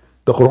Trinity?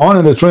 The Quran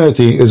and the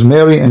Trinity is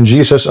Mary and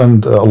Jesus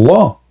and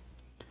Allah.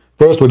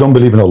 First, we don't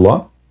believe in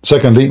Allah.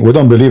 Secondly, we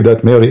don't believe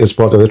that Mary is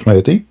part of the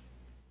Trinity.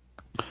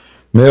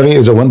 Mary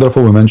is a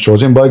wonderful woman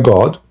chosen by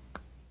God.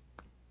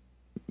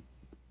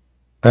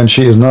 And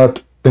she is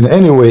not in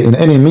any way, in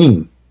any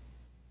mean,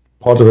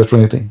 part of the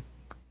Trinity.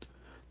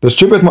 The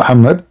stupid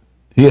Muhammad,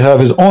 he have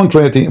his own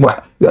Trinity.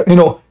 You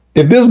know,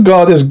 if this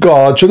God is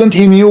God, shouldn't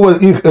he know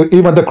what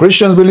even the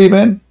Christians believe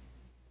in?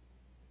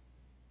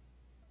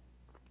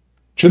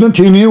 Shouldn't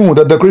he knew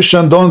that the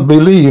Christian don't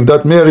believe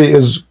that Mary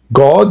is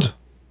God?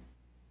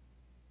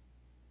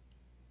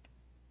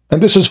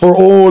 And this is for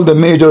all the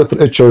major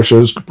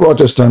churches,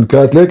 Protestant,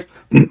 Catholic,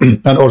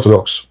 and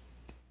Orthodox.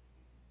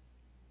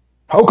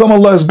 How come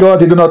Allah is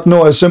God? He do not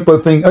know a simple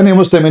thing. Any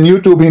Muslim in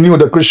YouTube, he knew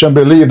that Christian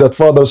believe that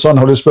Father, Son,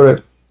 Holy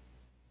Spirit.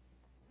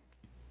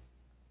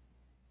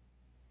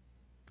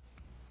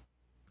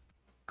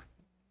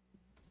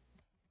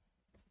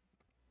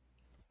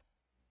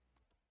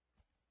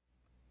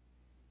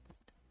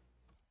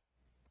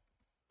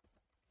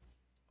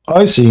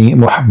 I see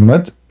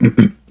Muhammad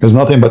is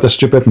nothing but a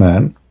stupid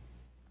man.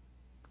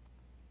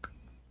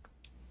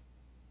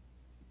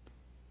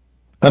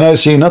 And I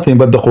see nothing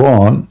but the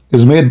Quran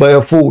is made by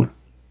a fool.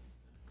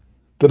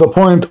 To the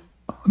point,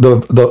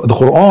 the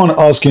Quran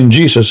asking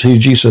Jesus, hey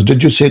Jesus,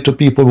 did you say to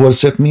people,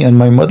 worship me and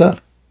my mother?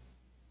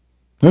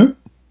 Huh?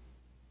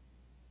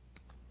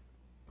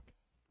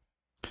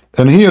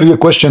 And here you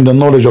question the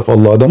knowledge of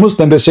Allah. The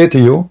Muslim, they say to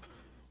you,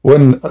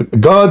 when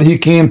God, he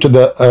came to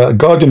the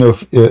Garden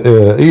of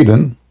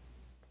Eden,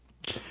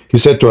 he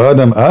said to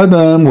Adam,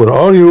 Adam, where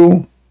are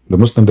you? The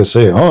Muslim, they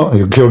say, oh,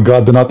 your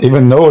God do not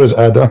even know where is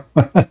Adam.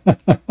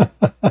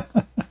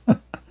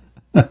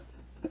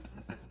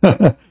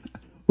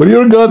 Well,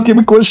 your God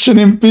keep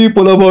questioning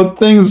people about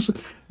things,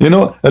 you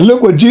know. And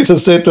look what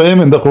Jesus said to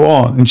him in the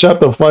Quran, in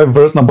chapter 5,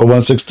 verse number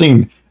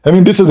 116. I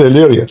mean, this is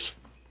hilarious.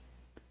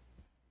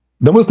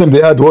 The Muslim,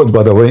 they add words,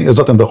 by the way, is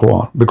not in the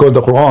Quran, because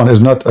the Quran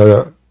is not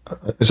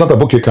it's not a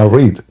book you can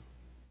read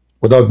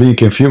without being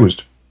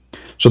confused.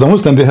 So the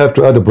Muslim, they have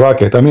to add a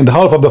bracket. I mean, the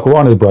half of the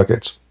Quran is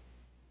brackets.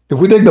 If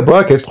we take the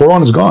brackets, the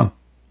Quran is gone.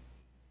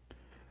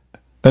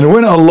 And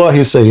when Allah,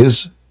 he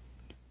says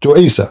to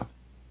Isa,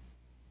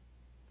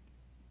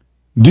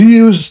 did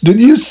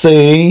you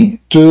say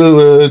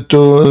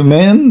to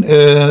men,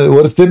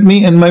 worship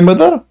me and my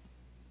mother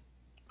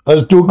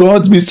as two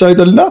gods beside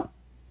Allah?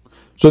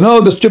 So now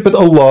the stupid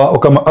Allah,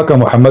 Aka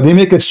Muhammad, he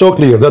make it so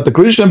clear that the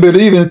Christian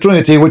believe in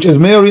Trinity, which is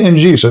Mary and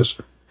Jesus.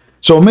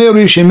 So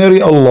Mary, she marry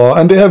Allah,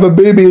 and they have a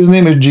baby, his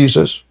name is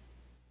Jesus.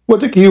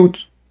 What a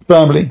cute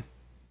family.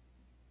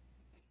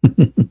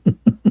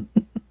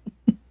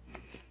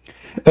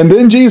 And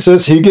then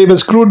Jesus, he gave a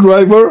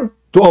screwdriver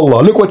to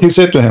Allah. Look what he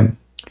said to him.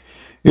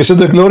 He said,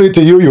 the glory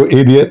to you, you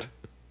idiot.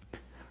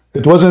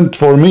 It wasn't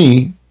for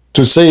me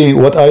to say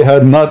what I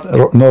had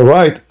no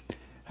right.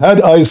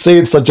 Had I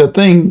said such a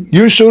thing,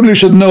 you surely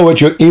should know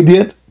it, you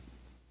idiot.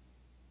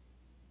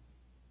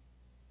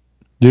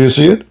 Do you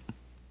see it?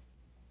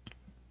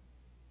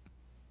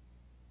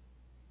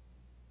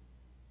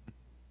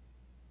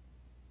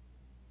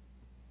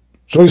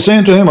 So he's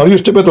saying to him, are you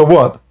stupid or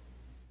what?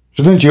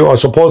 Shouldn't you,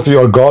 supposed to, you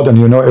are God and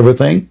you know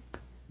everything?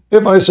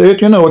 If I say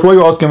it, you know it. Why are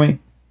you asking me?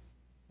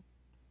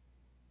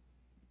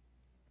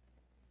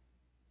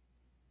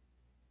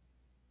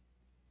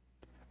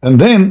 And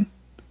then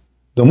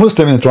the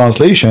Muslim in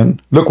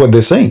translation, look what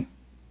they say.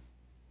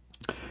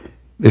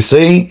 They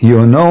say,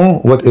 you know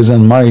what is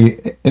in my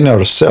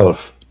inner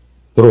self,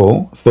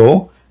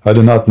 though I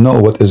do not know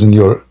what is in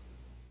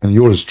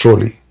yours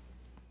truly.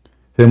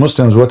 Hey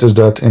Muslims, what is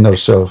that inner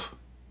self?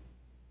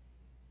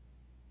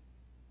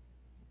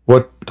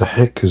 What the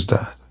heck is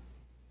that?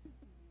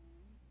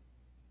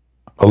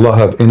 Allah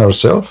have inner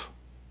self?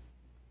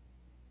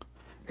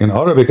 In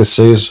Arabic it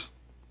says,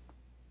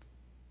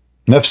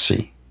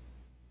 Nafsi.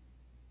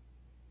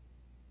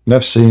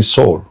 Nafsi,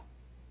 soul.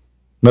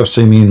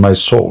 Nafsi mean my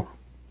soul.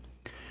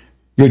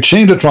 You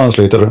change the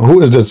translator.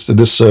 Who is this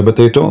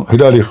potato?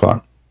 Hilali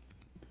Khan.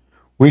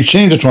 We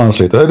change the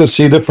translator. Let us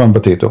see different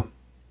potato.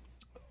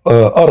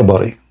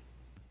 Arbari.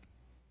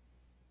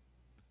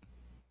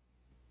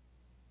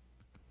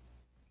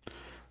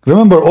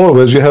 Remember,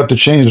 always you have to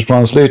change the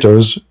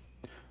translators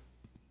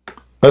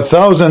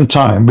 1,000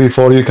 times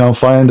before you can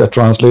find a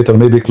translator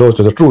maybe close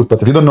to the truth.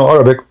 But if you don't know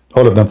Arabic,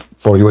 all of them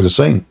for you is the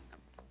same.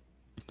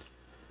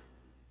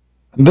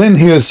 Then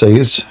here it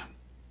says,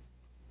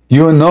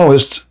 you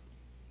knowest,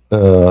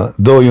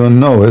 though you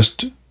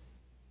knowest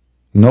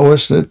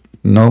it,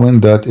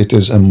 knowing that it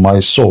is in my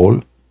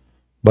soul,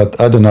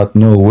 but I do not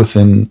know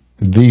within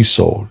the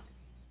soul.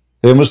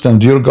 Hey Muslim,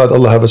 do your God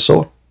Allah have a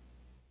soul?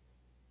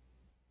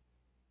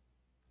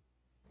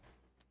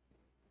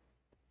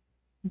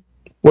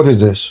 What is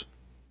this?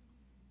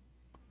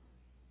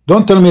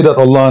 Don't tell me that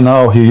Allah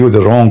now he used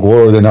the wrong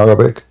word in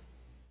Arabic.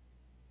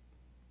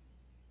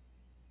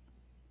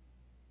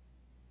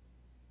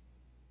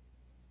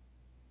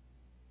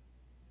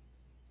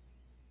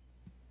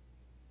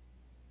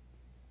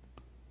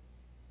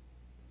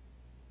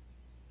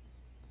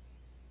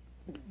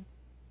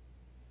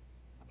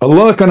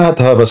 Allah cannot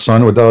have a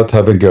son without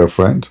having a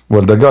girlfriend.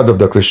 Well, the God of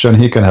the Christian,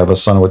 he can have a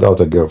son without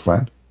a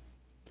girlfriend.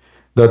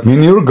 That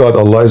means your God,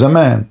 Allah, is a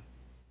man.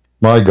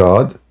 My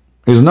God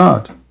is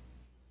not.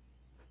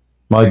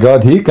 My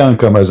God, he can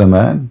come as a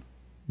man,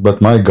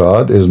 but my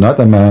God is not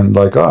a man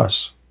like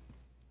us.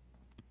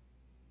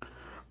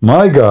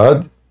 My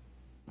God,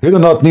 he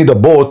does not need a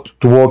boat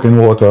to walk in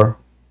water.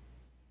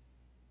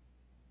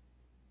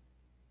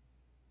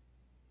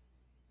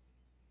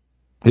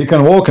 He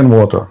can walk in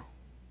water.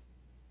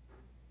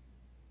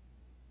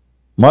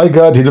 My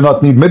God, he do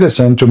not need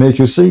medicine to make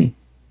you see,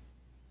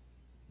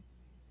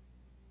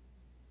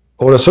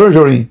 or a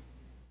surgery.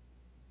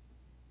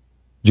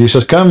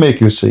 Jesus can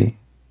make you see.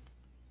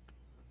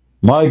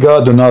 My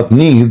God do not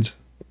need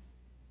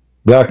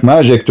black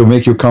magic to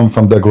make you come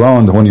from the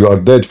ground when you are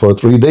dead for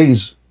 3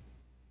 days.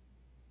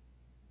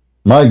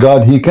 My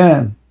God, he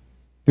can.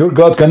 Your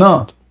God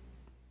cannot.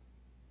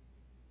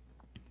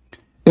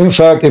 In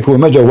fact, if we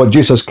measure what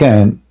Jesus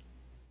can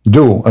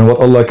do and what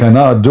Allah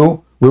cannot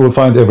do, we will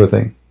find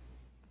everything.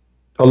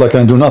 Allah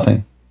can do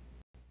nothing.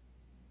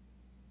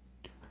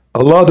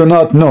 Allah do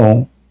not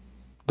know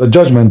the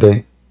judgment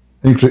day.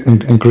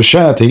 In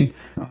Christianity,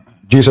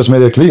 Jesus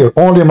made it clear,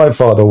 only my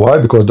Father. Why?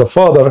 Because the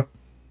Father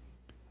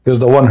is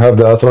the one who have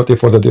the authority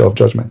for the day of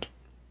judgment.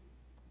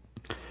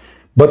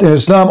 But in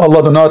Islam,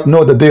 Allah do not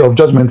know the day of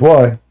judgment.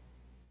 Why?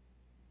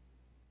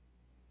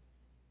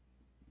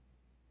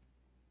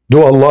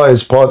 Do Allah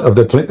is part of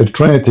the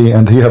Trinity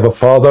and he have a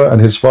father,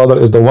 and his father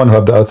is the one who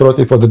have the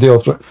authority for the day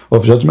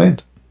of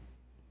judgment?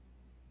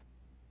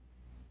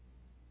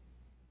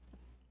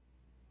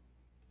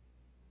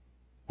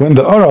 When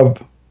the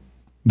Arab,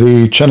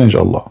 they challenge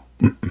Allah.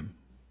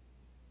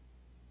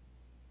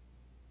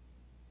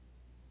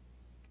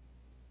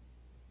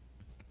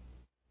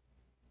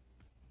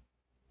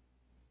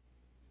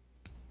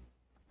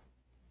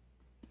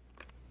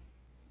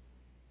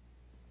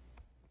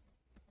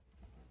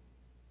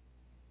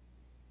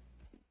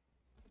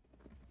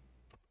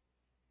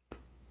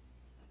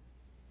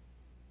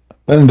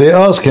 And they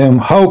ask him,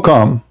 how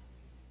come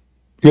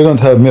you don't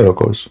have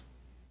miracles?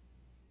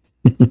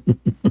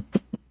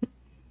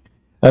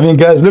 I mean,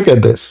 guys, look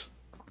at this.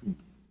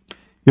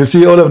 You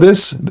see all of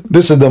this?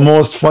 This is the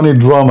most funny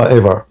drama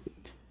ever.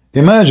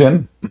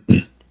 Imagine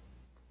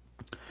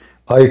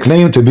I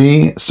claim to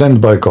be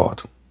sent by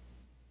God.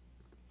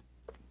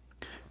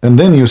 And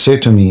then you say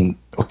to me,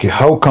 okay,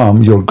 how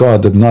come your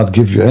God did not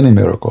give you any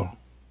miracle?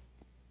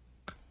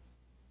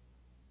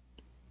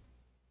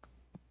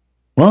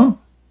 Huh?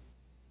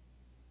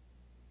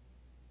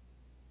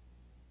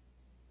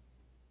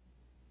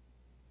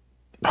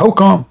 How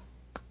come?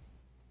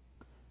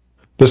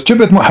 The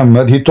stupid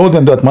Muhammad, he told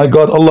him that my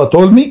God, Allah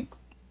told me,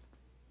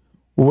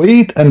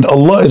 wait, and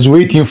Allah is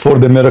waiting for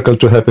the miracle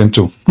to happen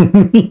too.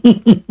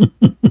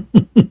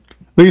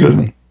 Read with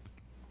me.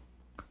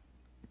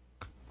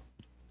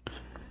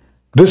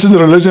 This is a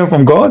religion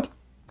from God?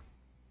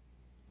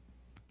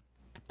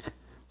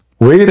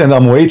 Wait, and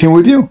I'm waiting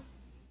with you.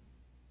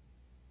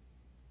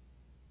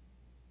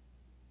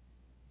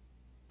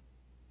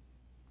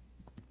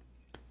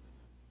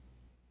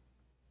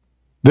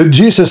 Did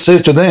Jesus say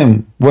to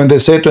them, when they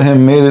said to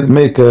him, Mary,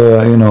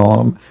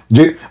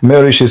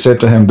 she said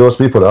to him, those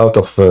people out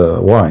of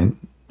wine,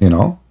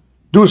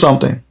 do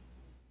something.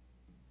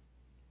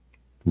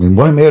 I mean,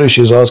 why Mary,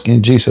 she's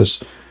asking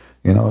Jesus,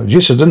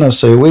 Jesus did not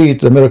say,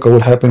 wait, the miracle will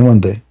happen one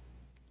day.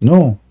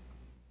 No.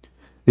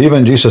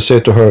 Even Jesus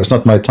said to her, it's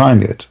not my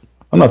time yet.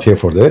 I'm not here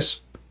for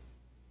this.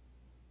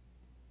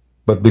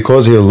 But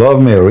because he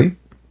loved Mary,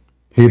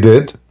 he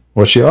did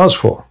what she asked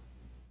for.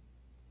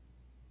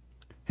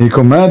 He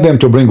commanded them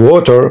to bring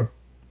water,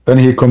 and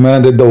he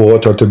commanded the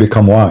water to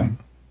become wine.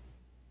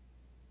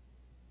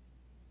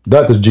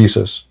 That is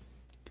Jesus.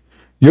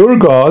 Your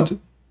God,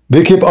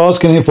 they keep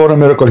asking him for a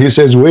miracle. He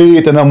says,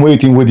 wait, and I'm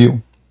waiting with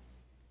you.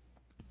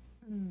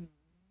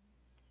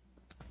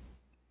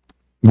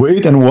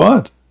 Wait, and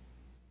what?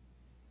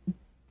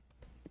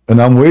 And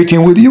I'm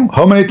waiting with you?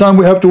 How many times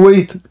we have to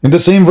wait in the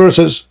same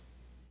verses?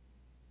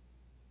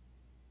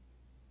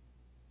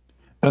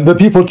 And the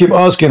people keep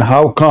asking,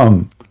 how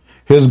come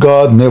his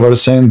God never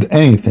sent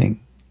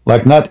anything?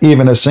 Like not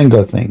even a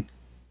single thing.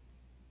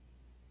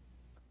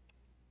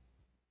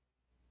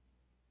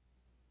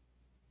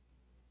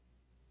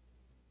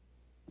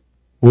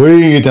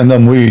 Wait, and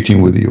I'm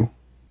waiting with you.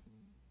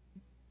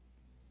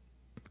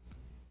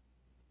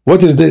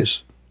 What is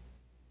this?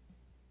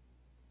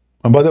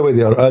 And by the way,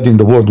 they are adding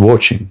the word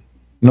watching.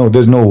 No,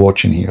 there's no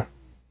watching here.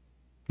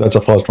 That's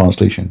a false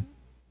translation.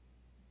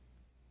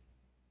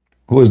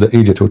 Who is the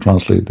idiot who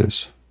translated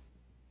this?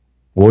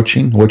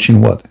 Watching?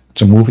 Watching what?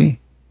 It's a movie?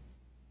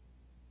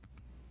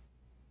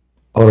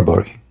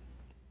 Arbari.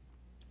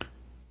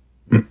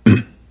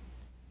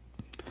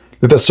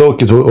 Let us talk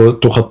to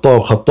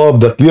Khattab. Khattab,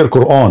 the clear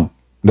Quran.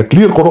 The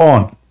clear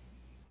Quran.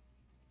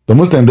 The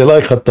Muslim, they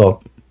like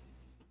Khattab.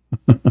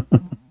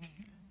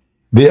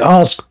 They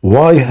ask,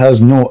 why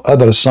has no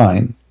other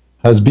sign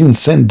has been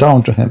sent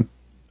down to him?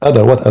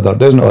 Other, what other?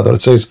 There's no other.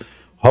 It says,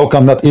 how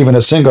come not even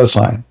a single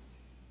sign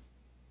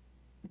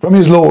from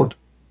his Lord?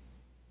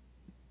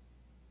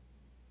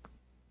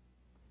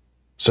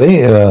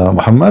 Say,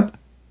 Muhammad,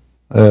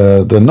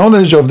 the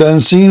knowledge of the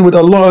unseen with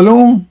Allah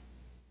alone.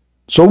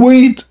 So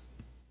wait.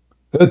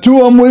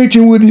 Too, I'm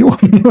waiting with you.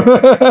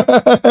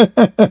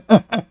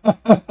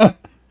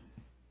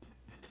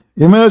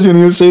 Imagine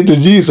you say to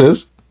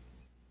Jesus,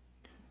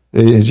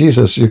 hey,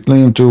 Jesus, you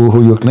claim to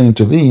who you claim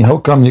to be. How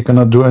come you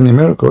cannot do any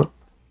miracle?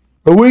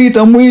 Wait,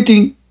 I'm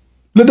waiting.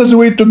 Let us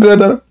wait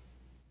together.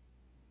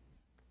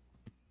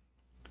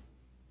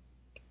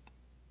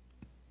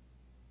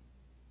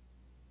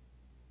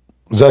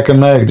 Zakir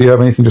Naik, do you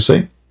have anything to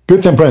say?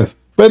 Christian Prince.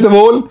 First of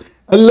all,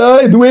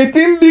 Allah is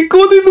waiting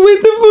because it's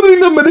waiting for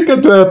in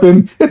America to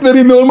happen. It's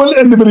very normal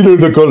and very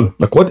logical.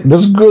 Like what?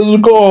 This is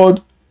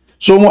God.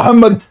 So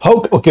Muhammad,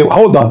 how? Okay,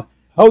 hold on.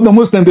 How the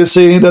Muslims they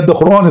say that the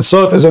Quran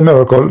itself is a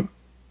miracle,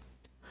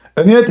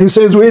 and yet he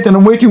says, "Wait, and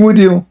I'm waiting with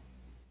you."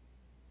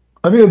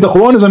 I mean, if the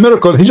Quran is a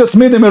miracle, he just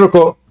made a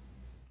miracle.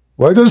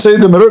 Why don't you say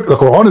the miracle? The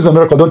Quran is a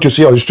miracle. Don't you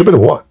see? Are you stupid or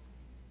what?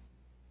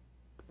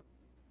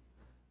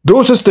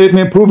 Those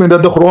statements proving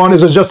that the Quran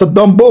is just a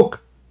dumb book.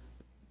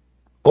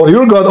 Or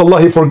your God,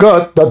 Allah, he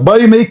forgot that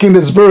by making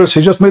this verse,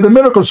 he just made a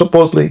miracle,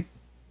 supposedly.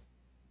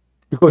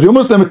 Because you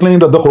Muslims claim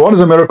that the Quran is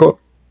a miracle.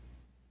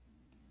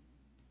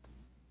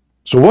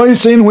 So why are you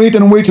saying wait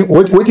and waiting?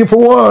 Waiting for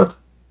what?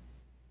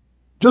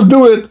 Just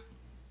do it.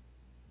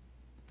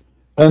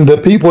 And the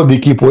people, they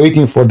keep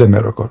waiting for the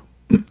miracle.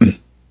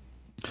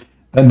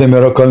 And the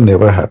miracle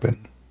never happened.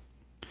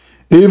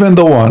 Even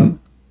the one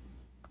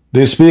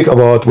they speak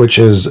about, which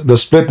is the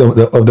split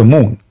of the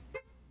moon,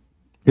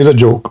 is a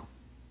joke.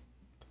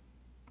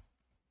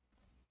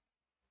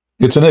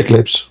 It's an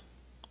eclipse.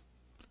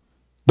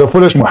 The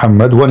foolish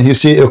Muhammad, when he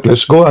see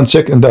eclipse, go and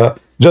check in the,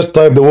 just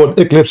type the word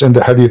eclipse in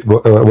the Hadith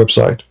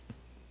website.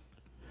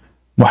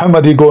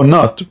 Muhammad, he go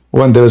not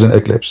when there is an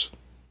eclipse.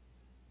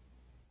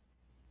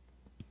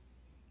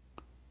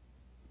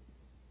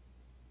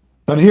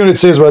 And here it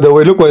says, by the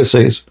way, look what it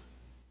says.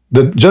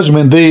 The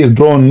judgment day is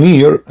drawn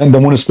near and the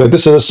moon is split.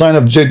 This is a sign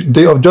of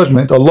day of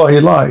judgment. Allah,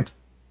 he lied.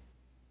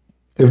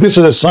 If this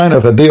is a sign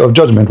of a day of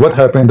judgment, what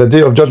happened? The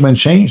day of judgment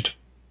changed.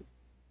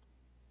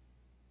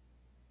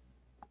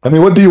 I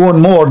mean, what do you want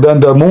more than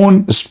the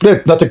moon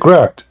split, not a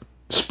cracked?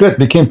 Split,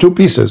 became two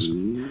pieces.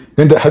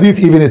 In the hadith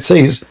even it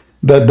says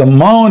that the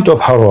mount of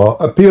Hara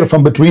appeared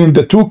from between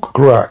the two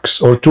cracks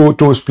or two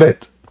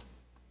split.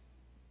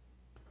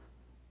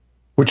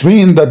 Which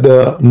means that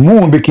the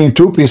moon became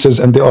two pieces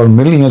and they are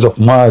millions of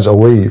miles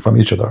away from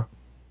each other.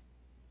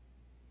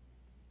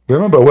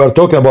 Remember, we are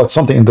talking about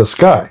something in the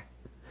sky.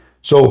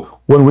 So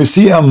when we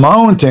see a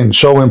mountain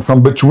showing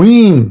from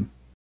between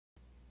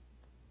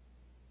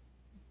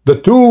the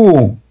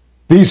two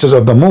pieces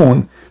of the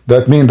moon,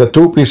 that means the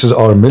two pieces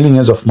are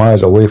millions of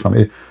miles away from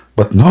it.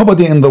 But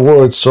nobody in the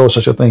world saw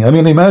such a thing. I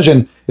mean,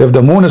 imagine if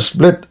the moon is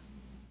split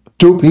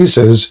two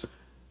pieces.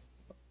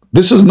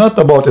 This is not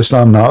about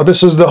Islam now.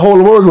 This is the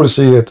whole world will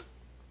see it.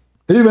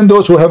 Even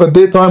those who have a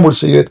daytime will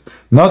see it.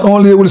 Not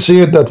only will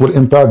see it, that will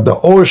impact the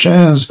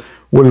oceans,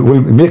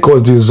 will make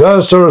cause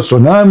disaster,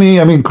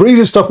 tsunami. I mean,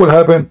 crazy stuff will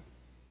happen.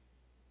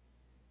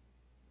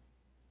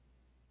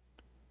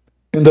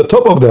 In the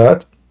top of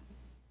that,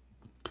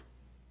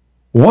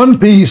 one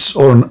piece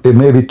or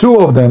maybe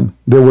two of them,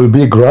 they will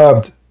be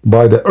grabbed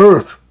by the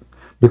earth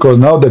because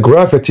now the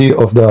gravity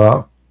of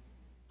the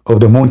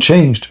moon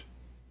changed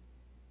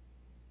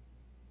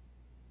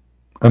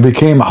and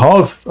became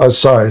half as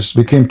size,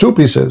 became two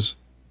pieces.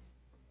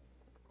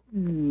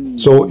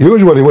 So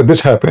usually when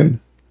this happened,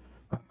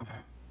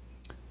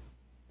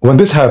 as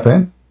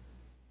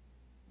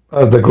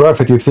the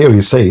gravity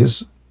theory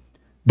says,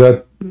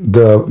 that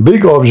the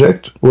big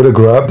object would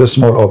grab the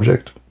small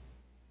object.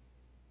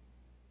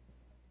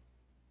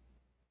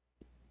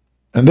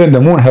 And then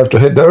the moon have to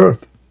hit the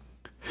earth.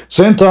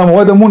 Same time,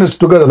 why the moon is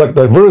together? Like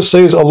the verse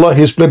says, Allah,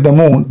 he split the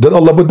moon. Did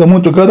Allah put the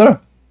moon together?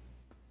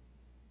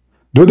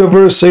 Do the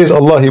verse says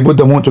Allah, he put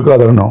the moon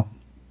together? No.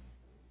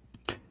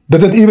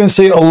 Does it even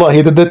say Allah,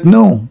 he did it?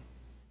 No.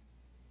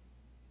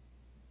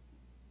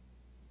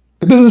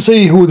 It doesn't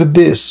say who did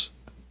this.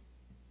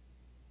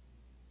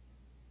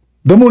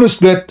 The moon is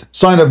split,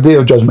 sign of day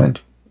of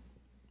judgment.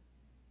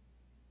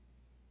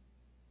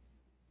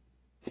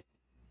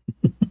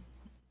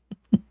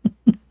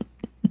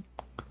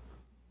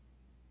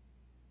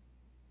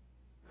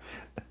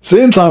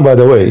 Same time, by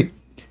the way,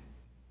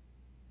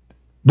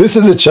 this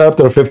is a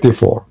chapter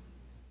 54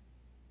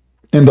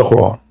 in the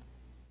Quran.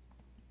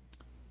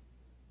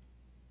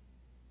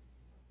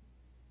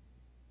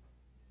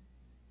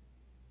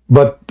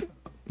 But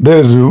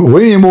there's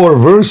way more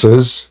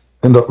verses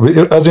in the,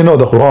 as you know,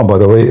 the Quran, by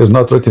the way, is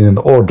not written in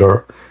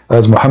order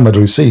as Muhammad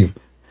received.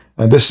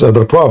 And this is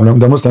the problem.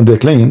 The Muslims, they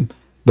claim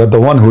that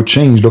the one who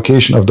changed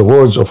location of the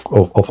words of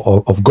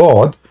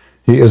God,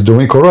 he is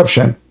doing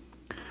corruption.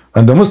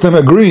 And the Muslims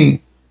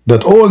agree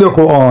that all the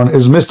Quran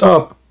is messed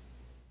up.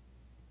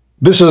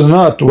 This is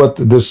not what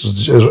this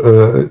is.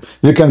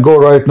 You can go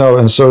right now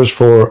and search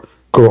for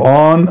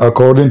Quran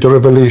according to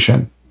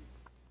Revelation.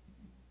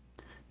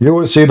 You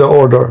will see the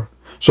order.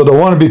 So the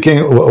one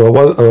became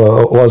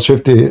was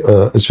 50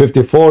 is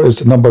 54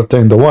 is number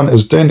 10. The one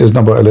is 10 is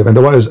number 11.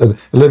 The one is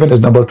 11 is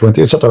number 20,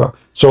 etc.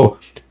 So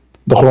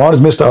the Quran is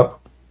messed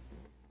up.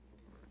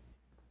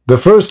 The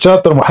first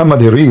chapter Muhammad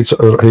he reads,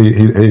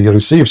 he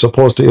receives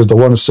supposedly is the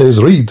one that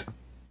says read,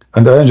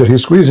 and the angel he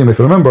squeezed him, if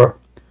you remember.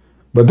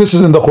 But this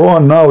is in the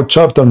Quran now,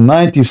 chapter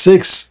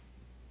 96.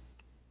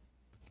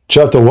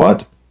 Chapter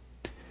what?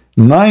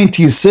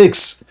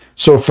 96.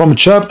 So from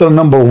chapter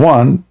number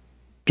 1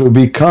 to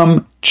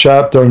become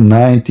chapter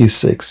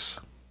 96.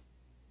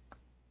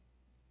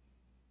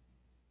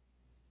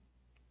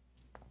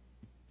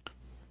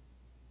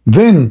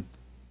 Then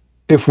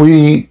if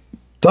we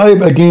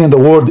type again the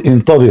word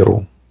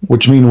intadiru,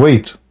 which mean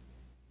wait,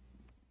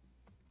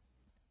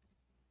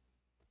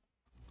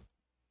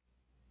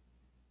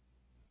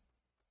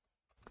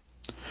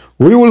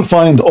 we will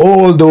find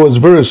all those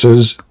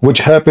verses which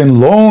happen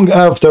long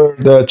after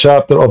the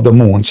chapter of the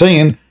moon,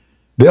 saying,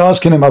 they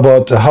asking him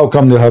about how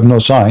come they have no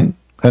sign,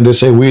 and they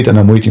say, wait, and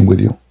I'm waiting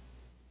with you.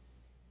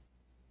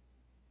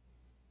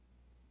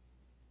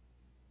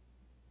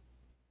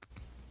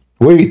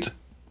 Wait,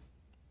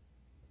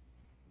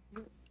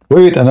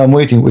 and I'm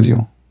waiting with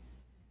you.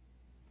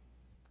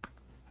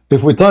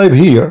 If we type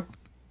here,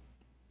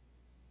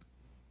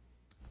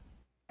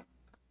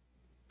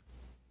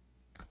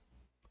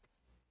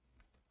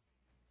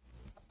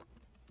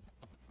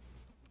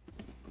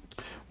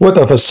 what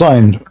of a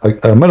sign,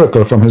 a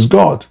miracle from his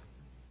God?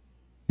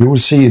 You will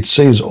see it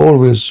says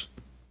always,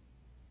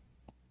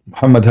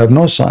 Muhammad have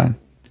no sign.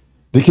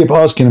 They keep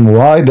asking him,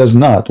 why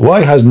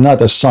has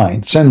not a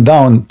sign sent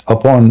down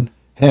upon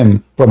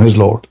him from his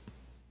Lord?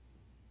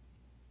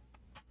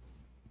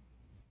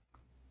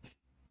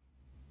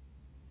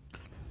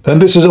 And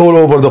this is all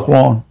over the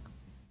Quran,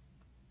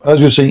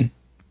 as you see.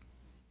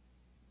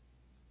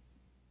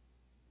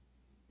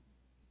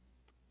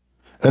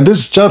 And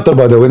this chapter,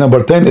 by the way,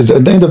 number 10, is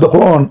at the end of the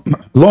Quran,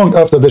 long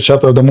after the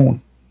chapter of the moon,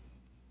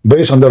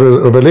 based on the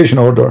revelation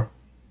order.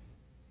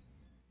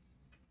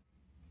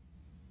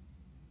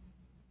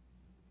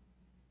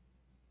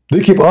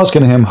 They keep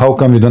asking him, how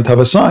come you don't have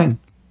a sign?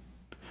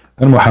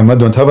 And Muhammad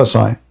don't have a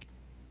sign.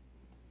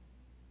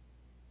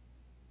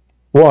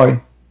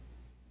 Why?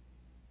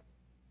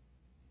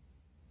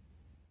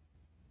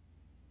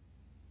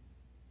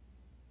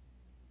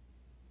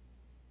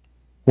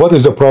 What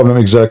is the problem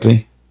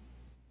exactly?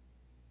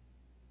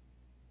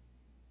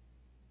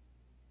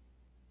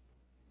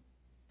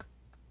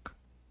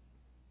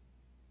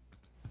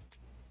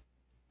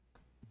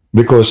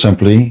 Because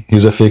simply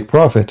he's a fake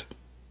prophet.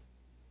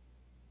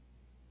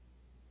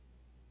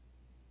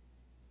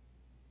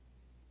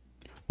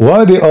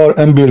 Why they are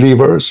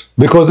unbelievers?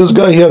 Because this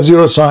guy, he has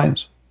zero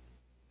signs.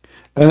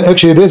 And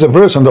actually there's a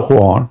verse in the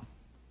Quran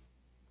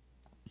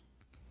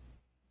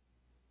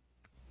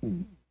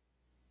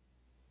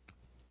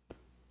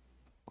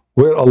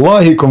where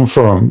Allah, he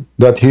confirmed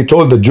that he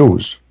told the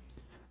Jews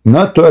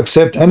not to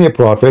accept any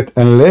prophet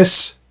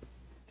unless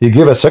he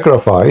give a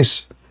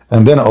sacrifice,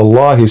 and then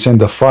Allah, he sent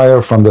the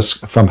fire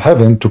from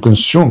heaven to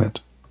consume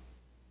it.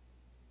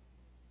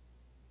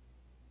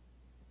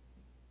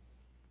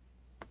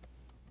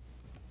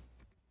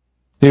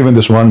 Even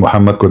this one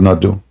Muhammad could not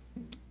do.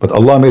 But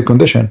Allah made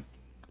condition.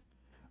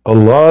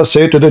 Allah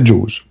said to the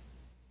Jews,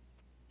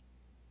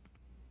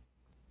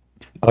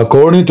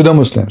 according to the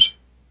Muslims.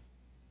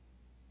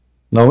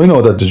 Now we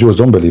know that the Jews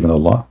don't believe in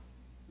Allah.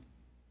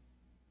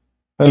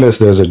 Unless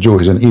there's a Jew,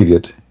 he's an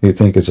idiot. He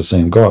thinks it's the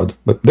same God.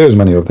 But there's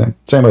many of them.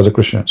 Same as the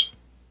Christians.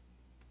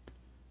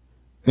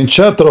 In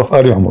chapter of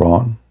Ali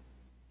Imran,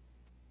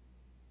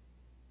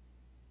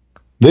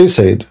 they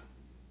said,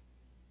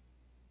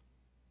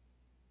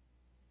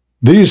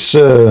 these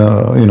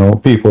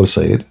people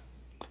said,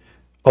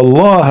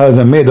 Allah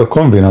has made a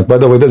covenant. By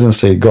the way, it doesn't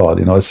say God,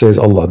 it says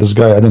Allah. This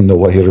guy, I didn't know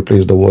why he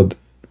replaced the word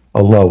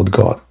Allah with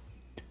God.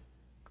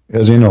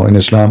 As you know, in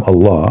Islam,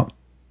 Allah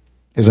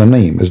is a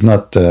name, is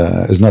not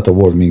a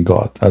word mean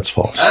God. That's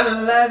false.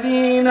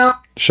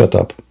 Shut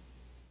up.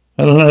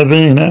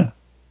 Alladhina.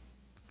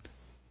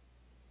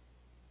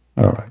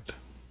 All right.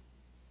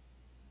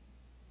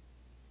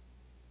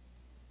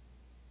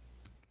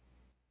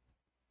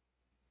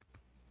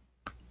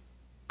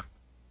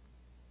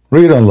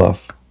 Read and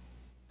love.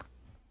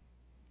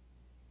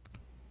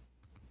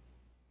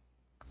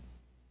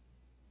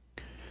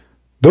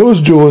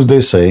 Those Jews,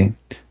 they say,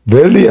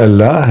 verily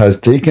Allah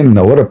has taken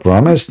our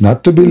promise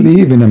not to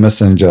believe in a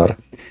messenger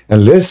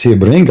unless he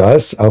bring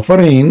us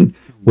offering,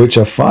 which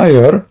the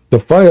fire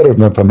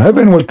from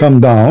heaven will come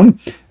down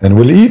and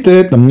will eat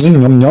it.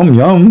 Yum, yum,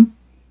 yum.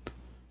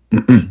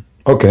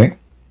 Okay.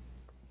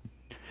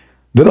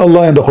 Did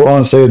Allah in the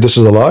Quran say this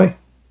is a lie?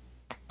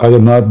 I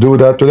did not do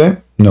that to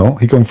them? No,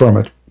 he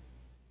confirmed it.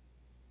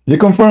 He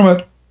confirmed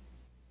it.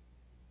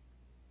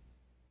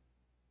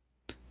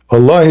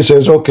 Allah, he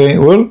says, okay,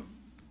 well,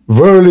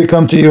 verily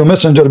come to you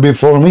messenger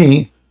before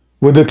me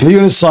with a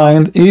clear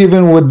sign,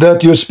 even with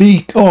that you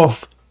speak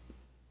of.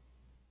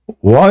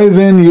 Why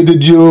then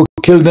did you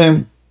kill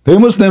them? Hey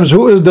Muslims,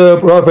 who is the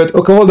prophet?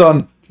 Okay, hold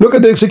on. Look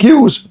at the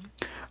excuse.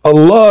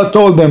 Allah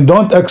told them,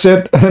 don't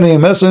accept any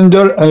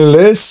messenger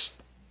unless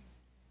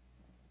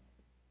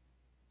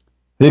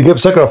he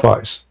gives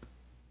sacrifice.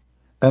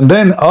 And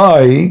then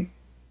I,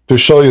 to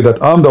show you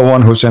that I'm the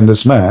one who sent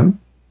this man,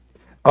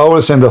 I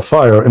will send a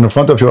fire in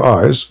front of your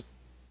eyes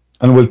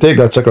and will take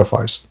that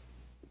sacrifice.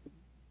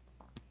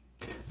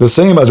 The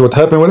same as what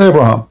happened with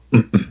Abraham.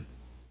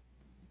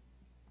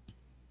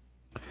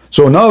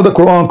 So now the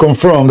Quran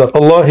confirmed that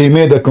Allah, he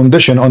made a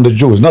condition on the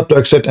Jews not to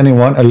accept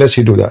anyone unless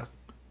he do that.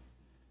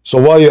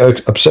 So why are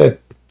you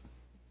upset?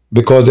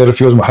 Because they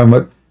refused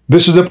Muhammad.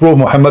 This is the proof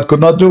Muhammad could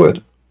not do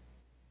it.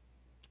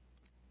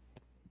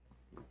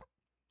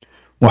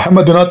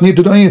 Muhammad do not need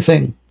to do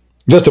anything.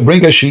 Just to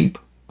bring a sheep,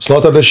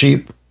 slaughter the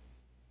sheep,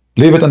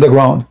 leave it on the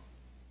ground.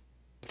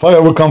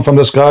 Fire will come from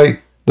the sky.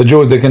 The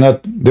Jews,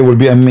 they will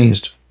be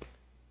amazed.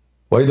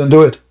 Why don't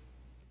do it?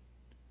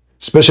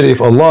 Especially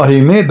if Allah, He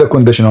made the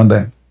condition on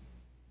them.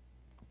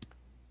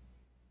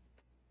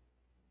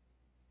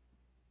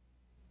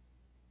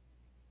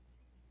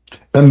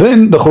 And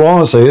then the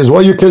Quran says,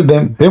 why you killed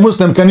them? Hey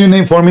Muslim, can you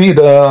name for me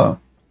the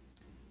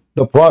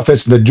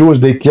prophets, the Jews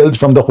they killed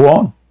from the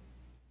Quran?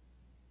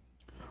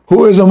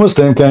 Who is a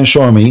Muslim can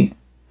show me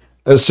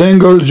a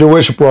single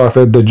Jewish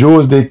prophet the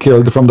Jews they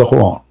killed from the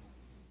Quran?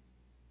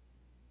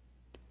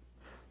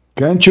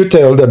 Can't you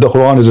tell that the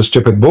Quran is a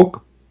stupid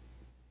book?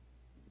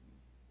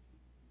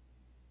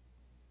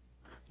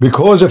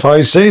 Because if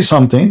I say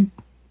something,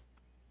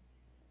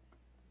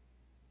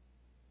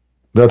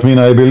 that means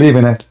I believe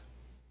in it.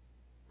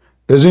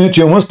 Isn't it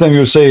you Muslim,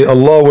 you say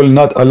Allah will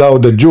not allow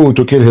the Jew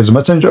to kill his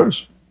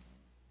messengers?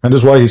 And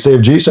that's why He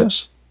saved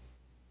Jesus?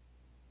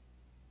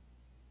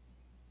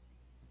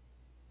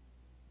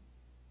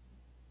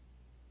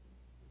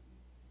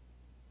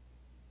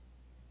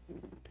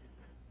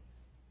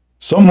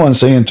 Someone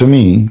saying to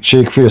me,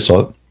 Sheikh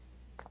Faisal,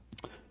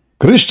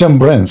 Christian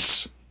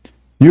Prince,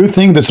 you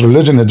think this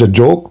religion is a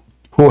joke?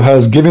 Who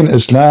has given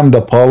Islam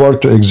the power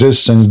to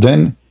exist since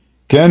then?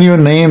 Can you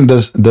name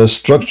the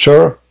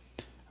structure?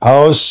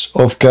 House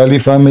of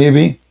Khalifa,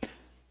 maybe?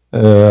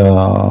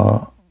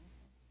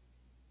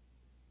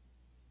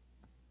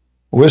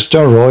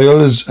 Western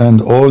royals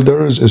and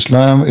elders.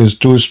 Islam is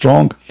too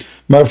strong.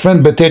 My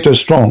friend, potato is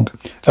strong.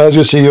 As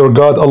you see, your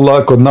God,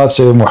 Allah, could not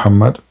save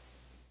Muhammad.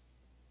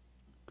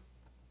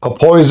 A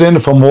poison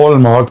from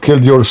Walmart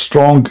killed your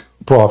strong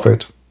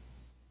prophet.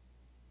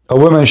 A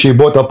woman, she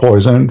bought a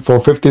poison for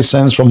 50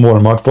 cents from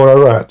Walmart for a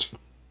rat.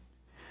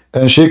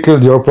 And she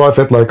killed your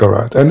prophet like a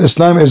rat. And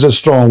Islam is a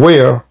strong.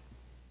 Where?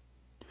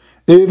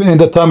 Even in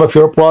the time of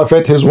your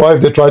prophet, his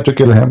wife, they tried to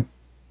kill him.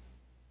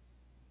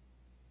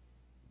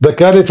 The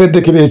caliphate,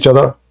 they kill each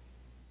other.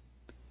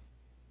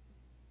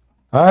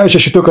 Aisha,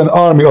 she took an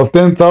army of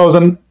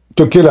 10,000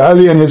 to kill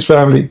Ali and his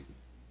family.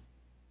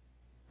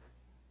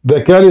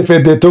 The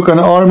caliphate, they took an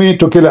army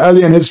to kill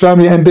Ali and his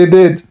family, and they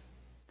did.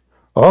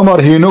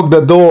 Omar, he knocked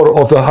the door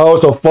of the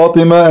house of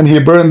Fatima and he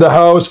burned the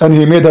house and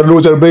he made her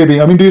lose her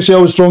baby. I mean, do you see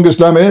how strong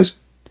Islam is?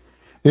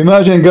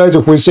 Imagine, guys,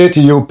 if we say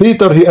to you,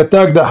 Peter, he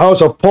attacked the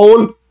house of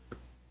Paul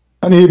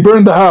and he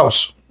burned the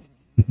house.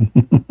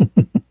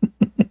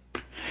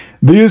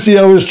 Do you see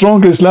how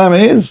strong Islam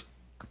is?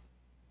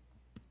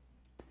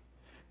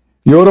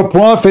 Your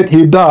prophet,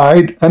 he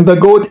died and the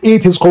goat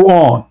ate his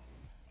Quran.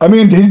 I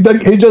mean,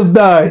 he just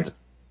died.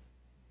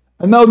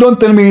 And now don't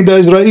tell me the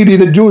Israeli,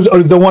 the Jews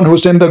are the one who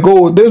sent the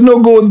goat. There's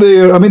no goat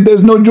there. I mean,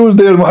 there's no Jews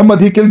there.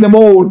 Muhammad, he killed them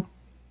all.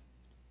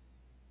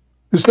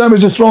 Islam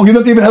is strong. You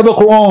don't even have a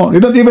Quran. You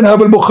don't even have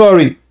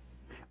al-Bukhari.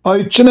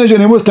 I challenge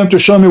any Muslim to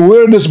show me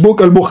where this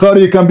book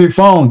al-Bukhari can be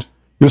found.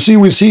 You see,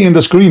 we see in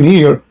the screen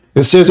here,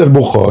 it says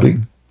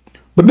al-Bukhari.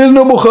 But there's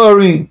no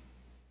Bukhari.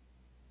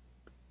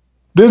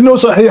 There's no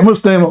Sahih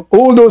Muslim.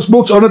 All those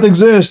books are not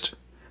exist.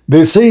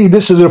 They say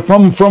this is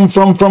from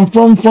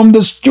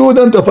the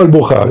student of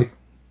al-Bukhari.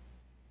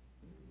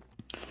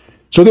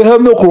 So they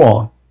have no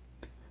Quran.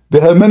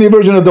 They have many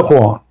versions of the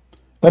Quran.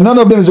 And none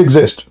of them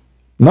exist.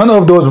 None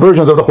of those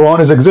versions of the Quran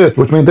exist,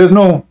 which means there's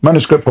no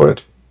manuscript for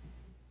it.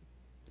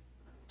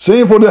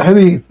 Same for the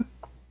Hadith.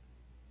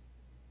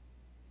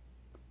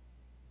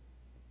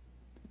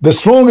 The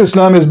strong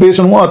Islam is based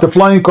on what? The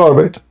flying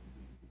carpet.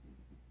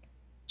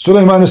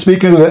 Sulaiman is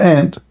speaking to the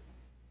ant.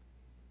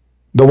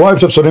 The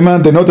wives of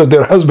Sulaiman, they notice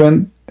their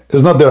husband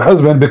is not their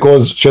husband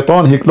because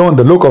Shaitan, he cloned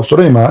the look of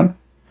Sulaiman.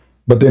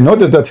 But they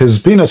notice that his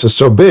penis is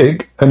so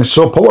big and it's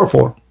so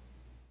powerful.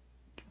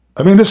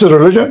 I mean, this is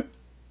religion.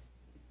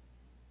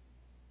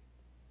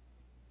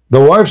 The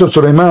wives of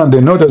Sulaiman,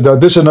 they notice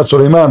that this is not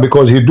Sulaiman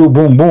because he do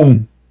boom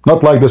boom,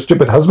 not like the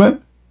stupid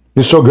husband.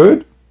 He's so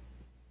good.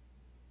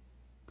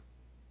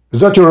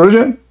 Is that your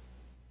religion?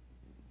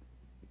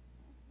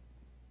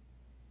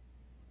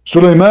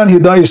 Sulaiman, he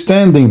died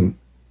standing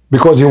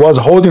because he was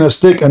holding a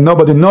stick and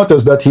nobody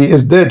noticed that he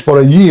is dead for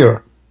a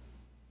year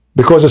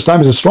because his time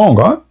is strong,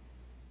 huh?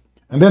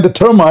 And then the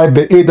termite,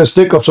 they ate the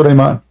stick of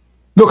Sulaiman.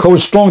 Look how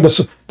strong the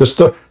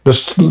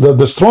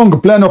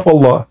strong plan of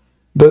Allah.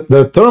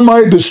 The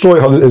termite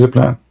destroy his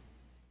plan.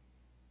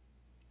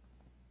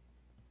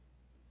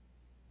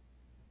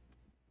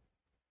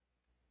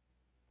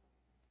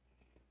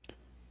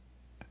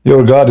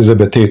 Your God is a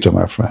potato,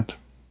 my friend.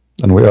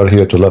 And we are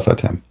here to laugh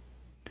at him.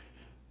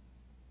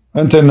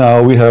 Until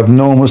now, we have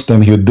no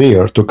Muslim who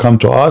dare to come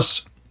to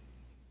us.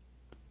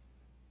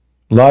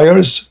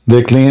 Liars,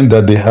 they claim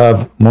that they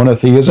have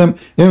monotheism.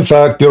 In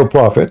fact, your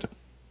prophet,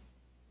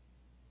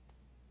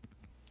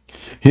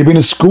 he been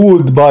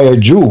schooled by a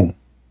Jew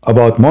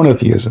about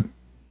monotheism.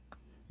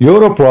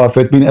 Your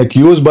prophet been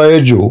accused by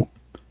a Jew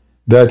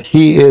that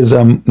he is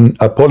a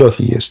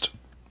polytheist.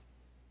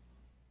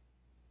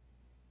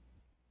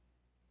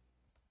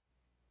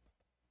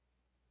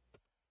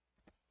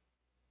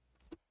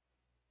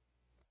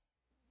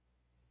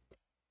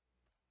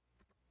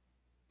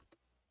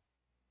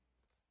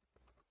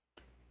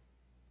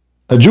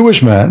 A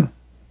Jewish man,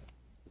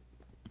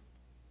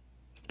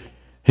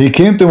 he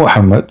came to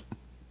Muhammad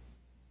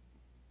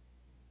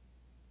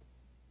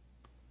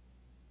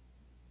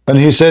and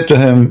he said to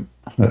him,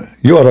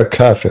 you are a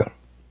kafir.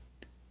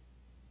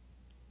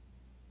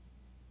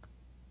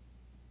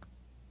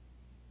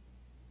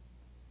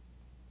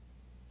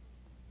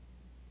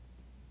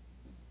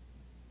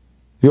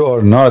 You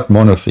are not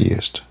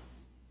monotheist.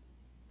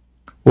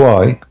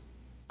 Why?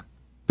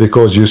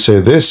 Because you say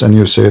this and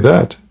you say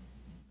that.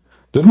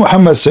 Did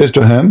Muhammad say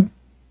to him,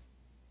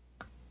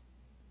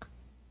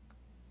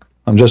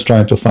 I'm just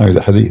trying to find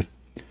the hadith.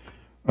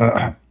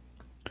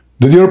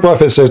 Did your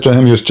prophet say to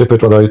him, you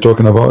stupid, what are you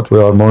talking about?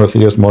 We are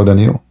monotheists more than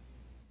you.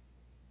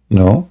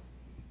 No.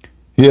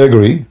 He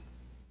agreed.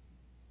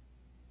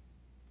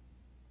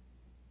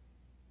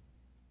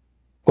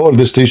 All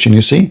this teaching,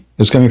 you see,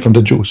 is coming from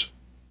the Jews.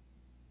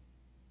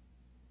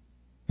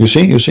 You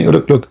see,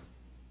 look.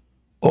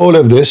 All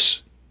of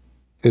this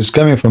is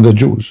coming from the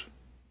Jews.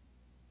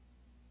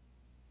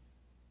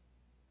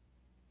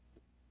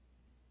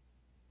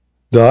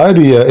 The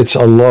idea, it's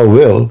Allah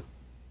will,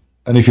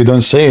 and if you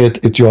don't say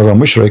it, you are a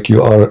mushrik,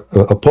 you are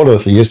a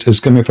polytheist,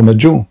 is coming from a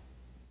Jew.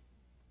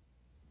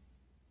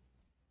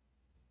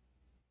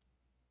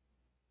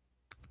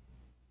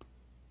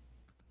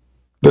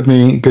 Let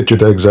me get you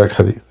the exact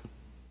hadith.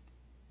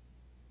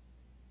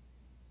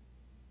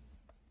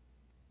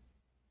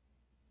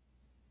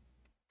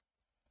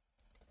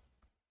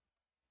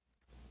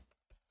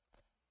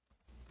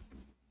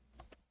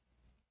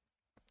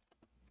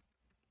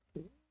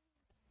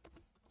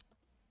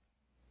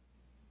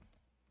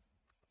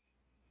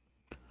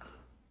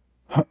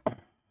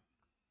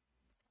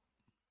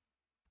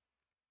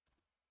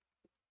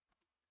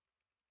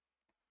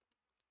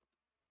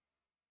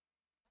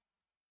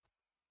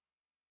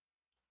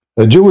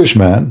 A Jewish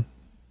man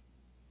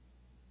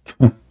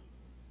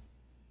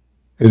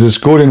is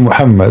schooling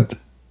Muhammad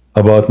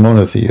about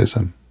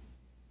monotheism.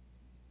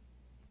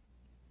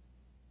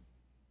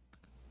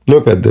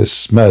 Look at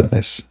this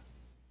madness.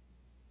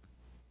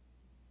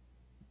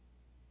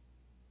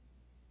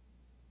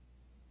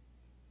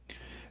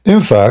 In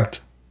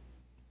fact,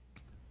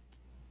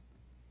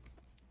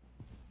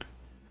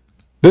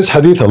 this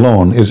hadith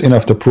alone is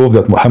enough to prove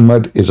that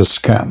Muhammad is a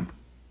scam.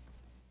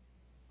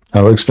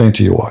 I will explain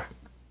to you why.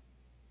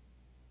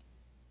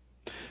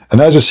 And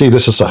as you see,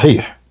 this is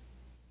sahih.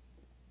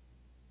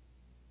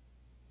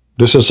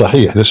 This is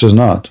sahih. This is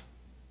not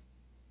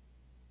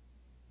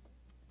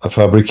a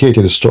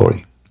fabricated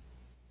story.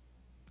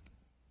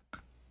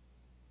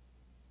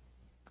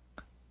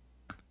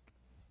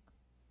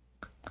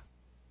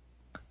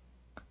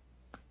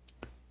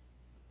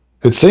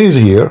 It says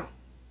here,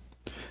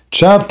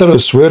 chapter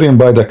swearing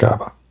by the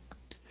Kaaba.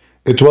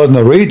 It was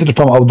narrated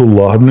from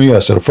Abdullah ibn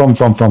Yasir, from,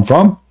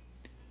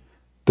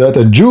 that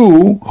a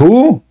Jew,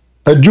 who?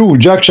 A Jew,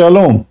 Jack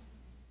Shalom.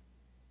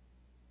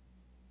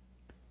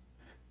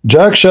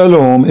 Jack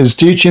Shalom is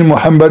teaching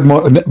Muhammad,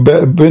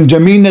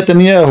 Benjamin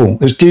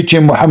Netanyahu is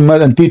teaching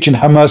Muhammad and teaching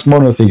Hamas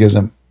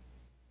monotheism.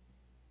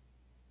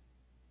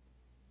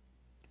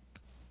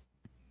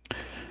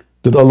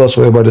 Did Allah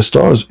swear by the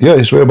stars? Yeah,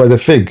 he swear by the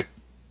fig.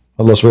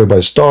 Allah swear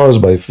by stars,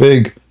 by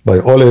fig, by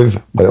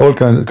olive, by all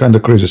kind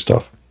of crazy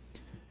stuff.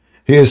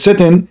 He said,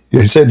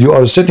 you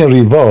are setting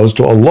rivals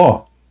to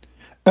Allah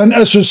and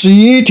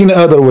associating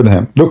other with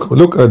him.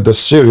 Look at the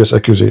serious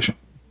accusation.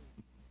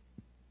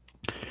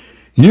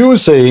 You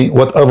say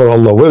whatever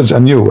Allah wills,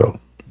 and you will.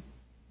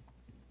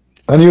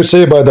 And you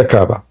say by the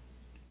Kaaba.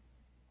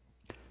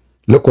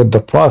 Look what the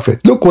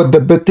Prophet, look what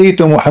the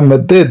potato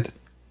Muhammad did.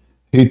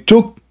 He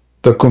took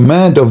the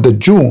command of the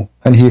Jew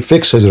and he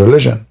fixed his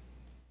religion.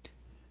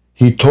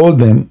 He told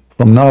them,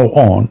 from now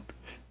on,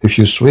 if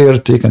you swear,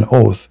 take an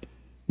oath,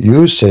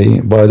 you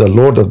say by the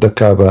Lord of the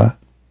Kaaba,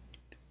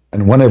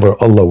 and whenever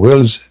Allah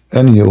wills,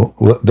 and you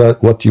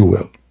what you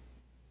will.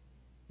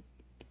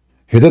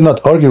 He did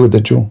not argue with the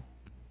Jew.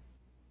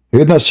 He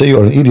did not say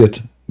you're an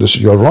idiot,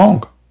 you're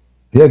wrong.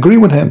 He agreed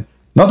with him.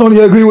 Not only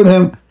agree with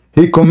him,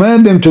 he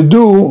commanded him to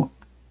do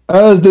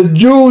as the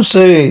Jew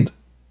said.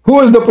 Who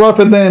is the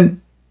Prophet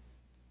then?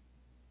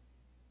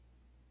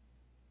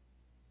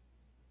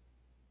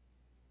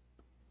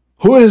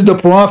 Who is the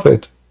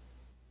Prophet?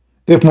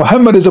 If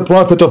Muhammad is a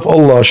prophet of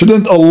Allah,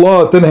 shouldn't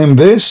Allah tell him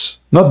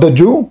this, not the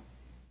Jew?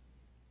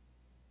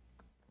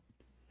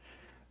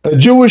 A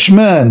Jewish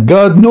man,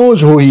 God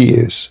knows who he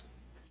is,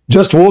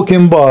 just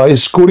walking by,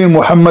 schooling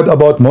Muhammad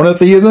about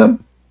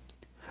monotheism.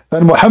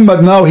 And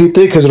Muhammad now, he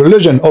take his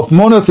religion of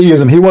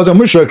monotheism. He was a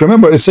mushrik.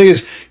 Remember, it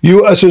says,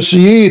 you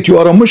associate, you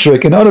are a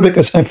mushrik. In Arabic,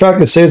 in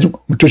fact, it says,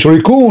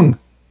 tushrikun.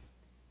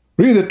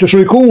 Read it,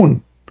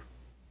 tushrikun.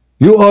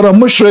 You are a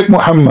mushrik,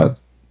 Muhammad.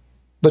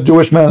 The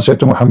Jewish man said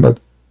to Muhammad,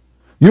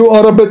 you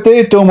are a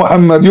potato,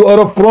 Muhammad. You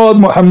are a fraud,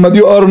 Muhammad.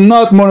 You are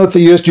not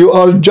monotheist. You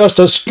are just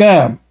a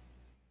scam.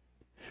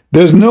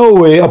 There's no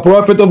way a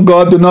prophet of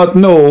God do not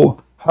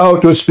know how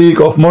to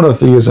speak of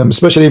monotheism,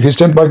 especially if he's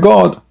sent by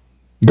God.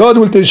 God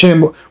will teach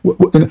him,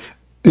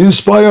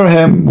 inspire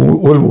him,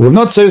 will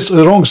not say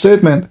a wrong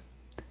statement.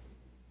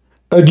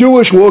 A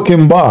Jewish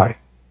walking by,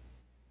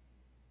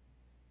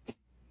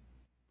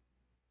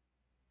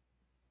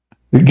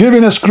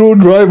 giving a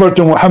screwdriver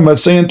to Muhammad,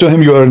 saying to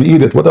him, you are an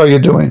idiot. What are you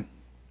doing?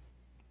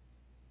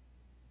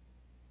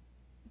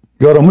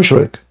 You are a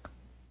mushrik.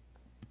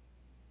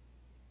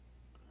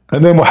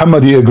 And then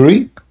Muhammad, he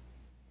agreed.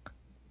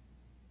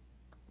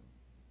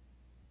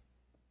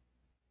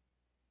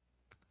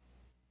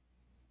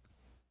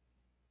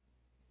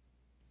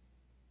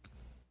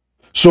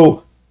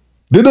 So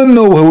they don't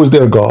know who is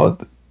their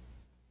God.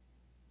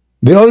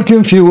 They are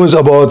confused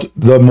about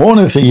the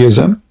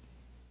monotheism.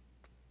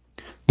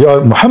 They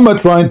are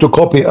Muhammad trying to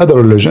copy other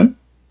religion,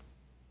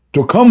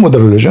 to come with a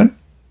religion.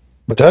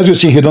 But as you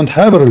see, he don't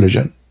have a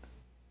religion.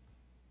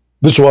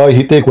 That's why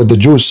he take what the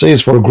Jew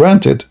says for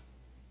granted.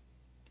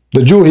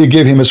 The Jew, he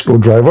gave him a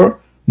screwdriver.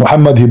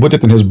 Muhammad, he put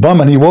it in his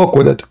bum and he walked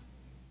with it.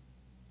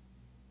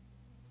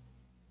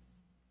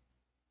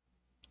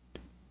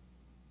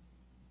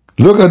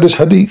 Look at this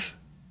hadith.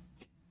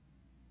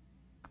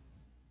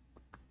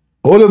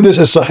 All of this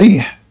is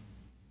sahih.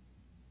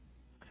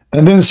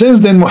 And then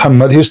since then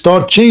Muhammad, he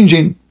start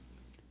changing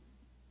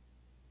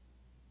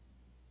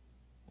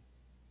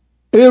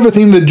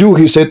everything the Jew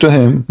he said to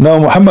him. Now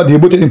Muhammad, he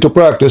put it into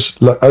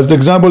practice, like as the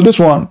example this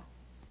one.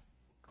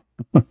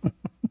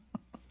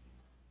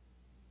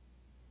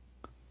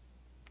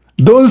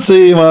 Don't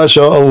say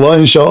MashaAllah,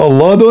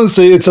 Inshallah, don't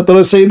say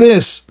etc. Say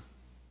this.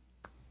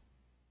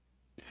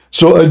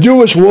 So a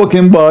Jewish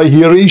walking by,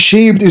 he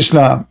reshaped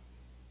Islam.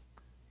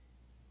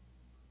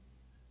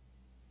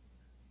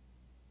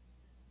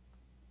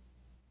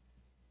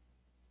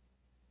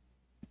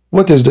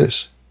 What is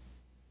this?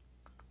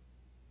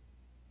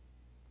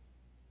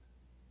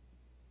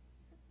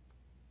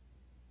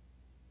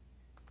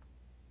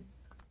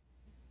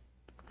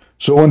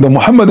 So when the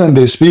Muhammadan,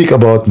 they speak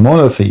about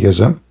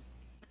monotheism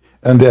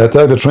and they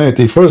attack the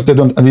Trinity, first they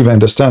don't even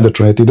understand the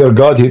Trinity. Their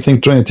God, he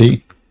think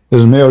Trinity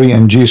is Mary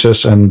and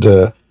Jesus,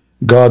 and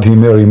God, he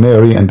marry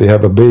Mary, and they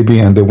have a baby,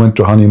 and they went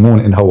to honeymoon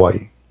in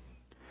Hawaii.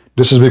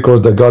 This is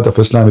because the God of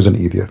Islam is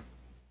an idiot.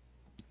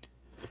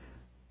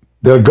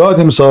 Their God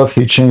himself,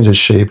 he changed his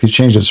shape, he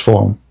changed his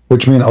form,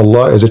 which means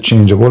Allah is a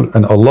changeable,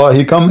 and Allah,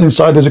 he come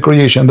inside as a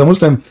creation. The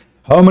Muslim,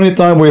 how many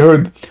times we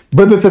heard,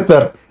 Brother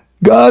Thatar,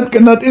 God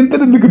cannot enter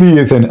the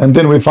creation, and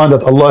then we find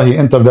that Allah, he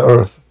entered the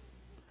earth.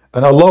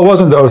 And Allah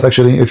wasn't the earth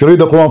actually. If you read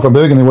the Quran from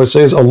the beginning, where it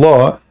says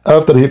Allah,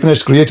 after he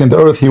finished creating the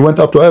earth, he went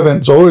up to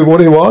heaven. So what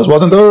he was,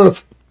 wasn't the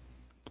earth.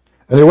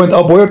 And he went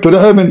up where? To the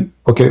heaven.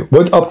 Okay,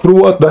 went up through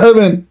what? The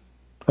heaven.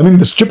 I mean,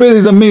 the stupidity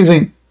is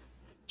amazing.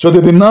 So they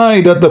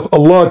deny that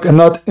Allah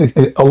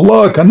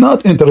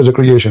cannot enter as a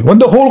creation, when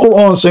the whole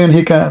Quran is saying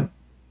he can.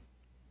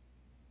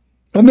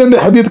 And then the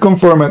Hadith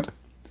confirm it.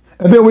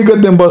 And then we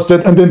get them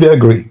busted, and then they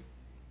agree.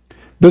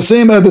 The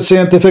same as the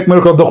scientific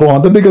miracle of the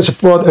Quran, the biggest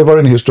fraud ever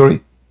in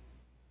history.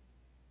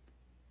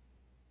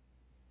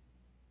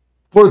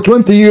 For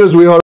 20 years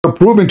we are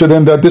proving to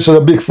them that this is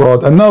a big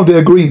fraud, and now they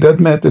agree, they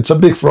admit it's a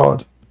big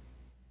fraud.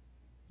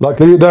 Like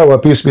Lady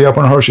Dawa, peace be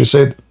upon her, she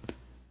said,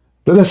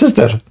 brother,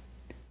 sister,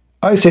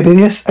 I said it,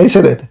 yes, I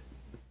said it.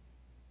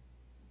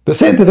 The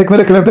scientific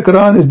miracle of the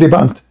Quran is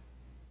debunked.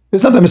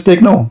 It's not a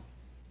mistake, no.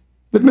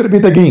 Let me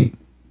repeat again.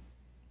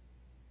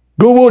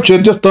 Go watch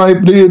it, just type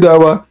Lady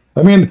Dawa.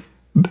 I mean,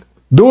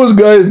 those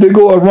guys, they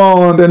go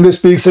around and they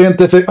speak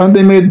scientific, and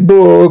they made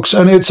books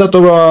and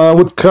etc.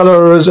 with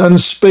colors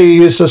and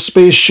space, a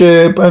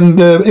spaceship and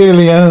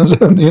aliens,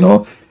 and you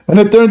know, and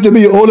it turned to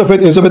be all of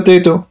it is a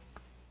potato.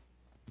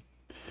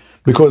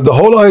 Because the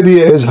whole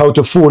idea is how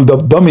to fool the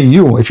dummy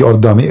you, if you are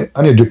dummy,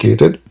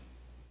 uneducated,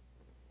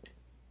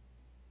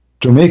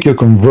 to make you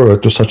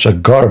convert to such a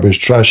garbage,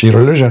 trashy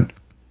religion.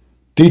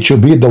 Teach you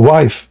beat the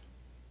wife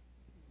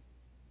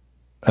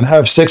and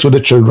have sex with the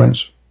children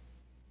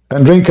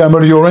and drink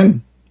camel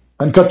urine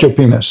and cut your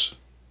penis.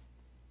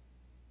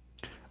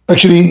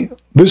 Actually,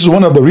 this is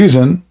one of the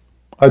reasons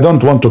I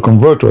don't want to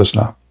convert to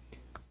Islam.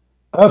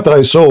 After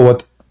I saw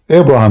what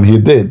Abraham he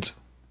did,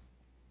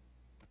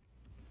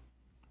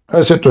 I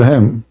said to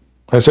him,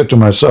 I said to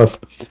myself,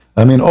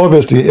 I mean,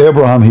 obviously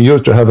Abraham, he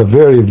used to have a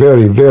very,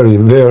 very, very,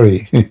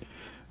 very,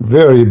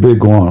 very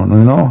big one,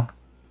 you know.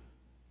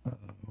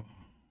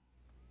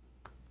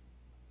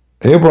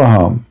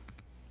 Abraham,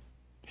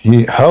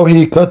 how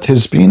he cut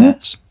his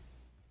penis?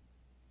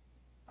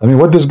 I mean,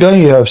 what this guy,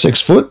 he have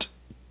 6 foot?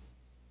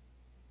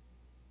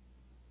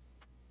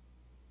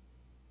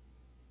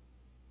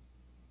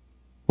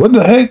 What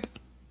the heck?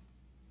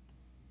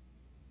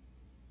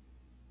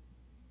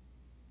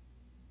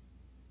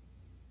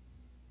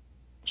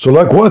 So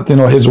like what? You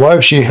know, his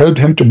wife, she helped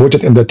him to put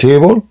it in the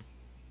table.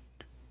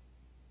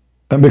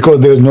 And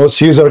because there is no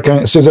scissor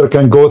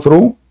can go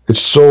through, it's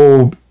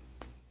so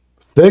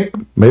thick,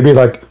 maybe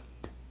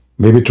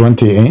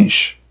 20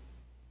 inch,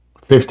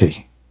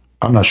 50.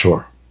 I'm not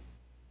sure.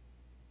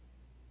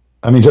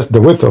 I mean, just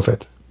the width of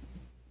it.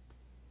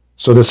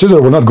 So the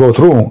scissor will not go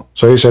through.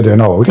 So he said, you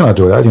know, we cannot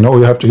do that. You know,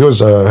 we have to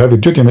use a heavy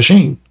duty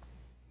machine.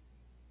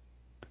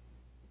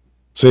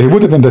 So he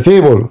put it in the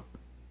table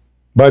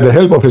by the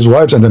help of his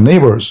wives and the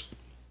neighbors.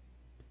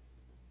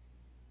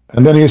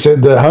 And then he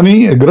said,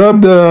 honey,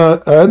 grab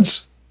the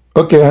ads.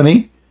 Okay,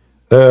 honey.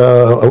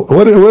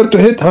 Where to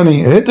hit,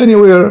 honey? Hit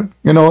anywhere.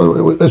 You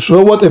know.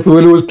 So what if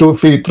we lose 2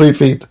 feet, 3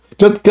 feet?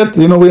 Just get.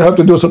 You know, we have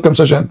to do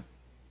circumcision.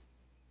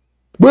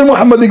 Where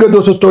Muhammad got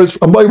those stories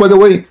from? By the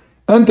way,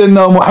 until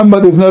now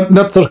Muhammad is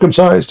not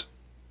circumcised.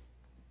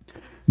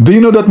 Do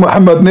you know that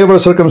Muhammad never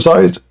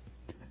circumcised?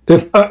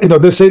 If you know,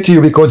 they say to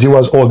you because he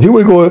was old. Here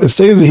we go. It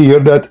says here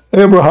that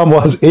Abraham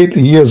was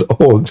 80 years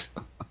old.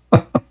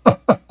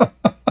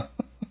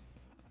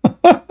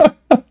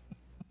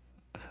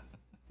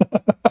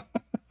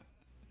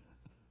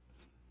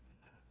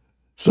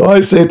 So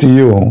I say to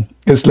you,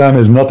 Islam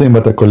is nothing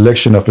but a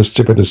collection of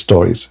stupid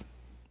stories.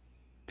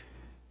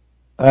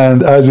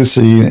 And as you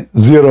see,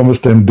 zero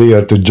Muslim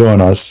dare to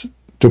join us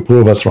to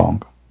prove us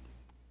wrong.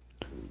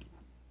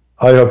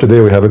 I hope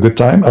today we have a good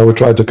time. I will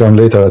try to come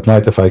later at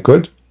night if I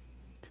could.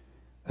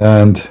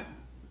 And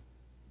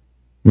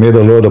may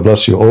the Lord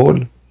bless you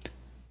all.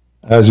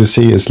 As you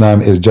see,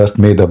 Islam is just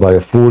made up by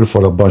a fool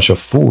for a bunch of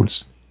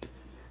fools.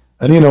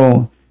 And you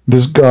know,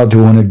 this God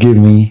who want to give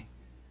me,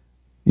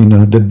 you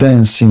know, the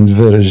dancing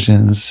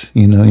virgins,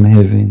 you know, in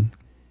heaven.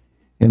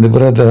 And the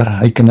brother,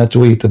 I cannot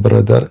wait,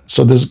 brother.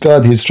 So this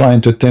God, he's trying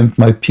to tempt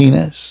my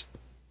penis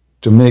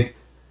to make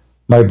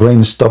my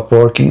brain stop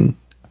working.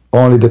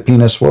 Only the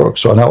penis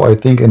works. So now I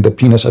think in the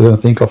penis, I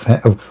don't think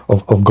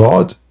of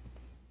God.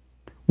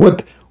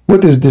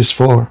 What is this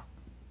for?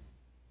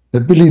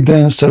 The belly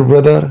dancer,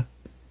 brother.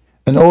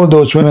 And all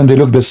those women, they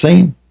look the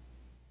same.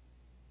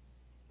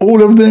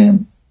 All of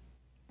them.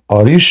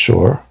 Are you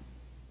sure?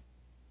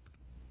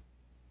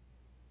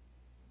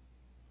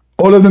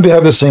 All of them, they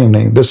have the same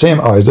name, the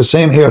same eyes, the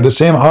same hair, the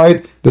same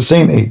height, the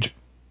same age,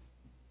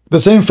 the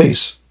same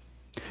face.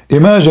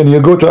 Imagine you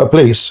go to a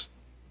place,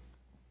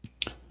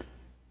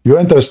 you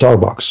enter a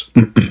Starbucks.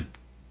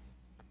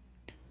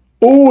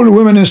 All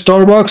women in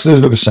Starbucks, they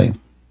look the same.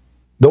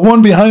 The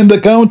one behind the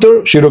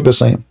counter, she look the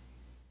same.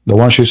 The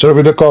one she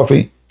served the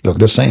coffee, look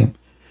the same.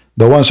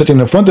 The one sitting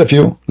in front of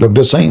you, look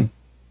the same.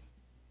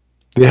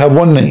 They have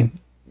one name.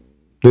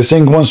 They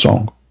sing one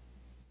song.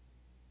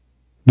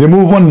 They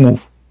move one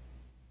move.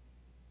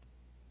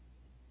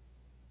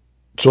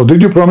 So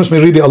did you promise me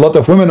really a lot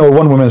of women or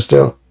one woman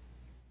still?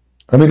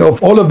 I mean,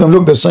 if all of them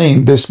look the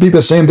same, they speak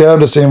the same, they have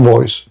the same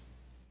voice.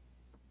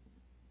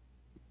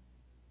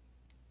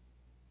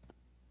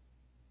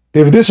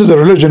 If this is a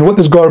religion, what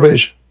is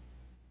garbage?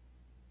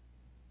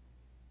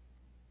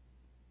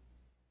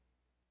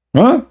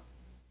 Huh?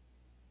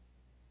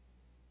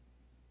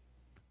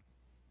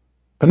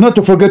 And not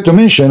to forget to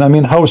mention, I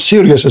mean, how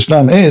serious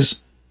Islam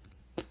is.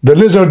 The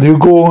lizard who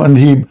go and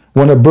he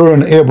want to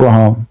burn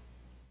Abraham.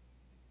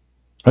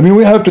 I mean,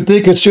 we have to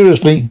take it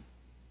seriously.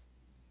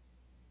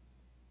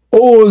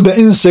 All the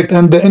insects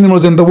and the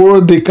animals in the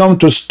world, they come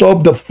to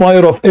stop the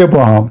fire of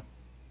Abraham,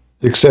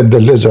 except the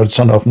lizard,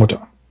 son of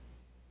Muta.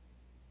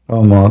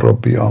 Aman,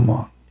 Rabbi,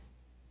 Aman.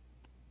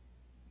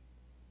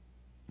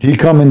 He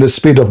come in the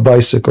speed of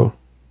bicycle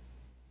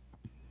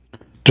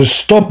to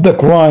stop the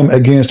crime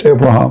against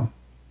Abraham.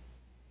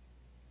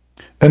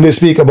 And they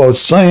speak about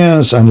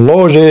science and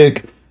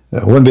logic.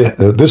 When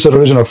this is a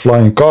religion of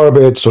flying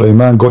carpet,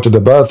 Sulaiman go to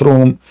the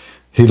bathroom.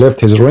 He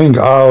left his ring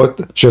out.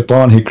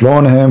 Shaitan, he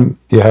cloned him.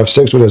 He have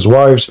sex with his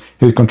wives.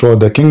 He controlled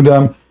the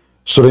kingdom.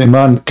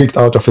 Sulaiman kicked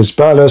out of his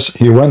palace.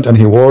 He went and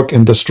he worked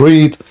in the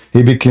street.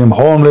 He became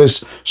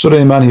homeless.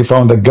 Sulaiman, he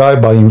found a guy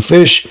buying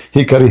fish.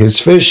 He carried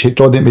his fish. He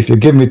told him, if you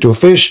give me 2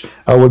 fish,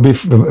 I will be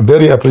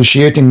very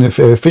appreciating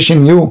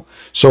fishing you.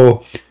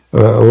 So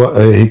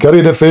he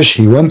carried the fish.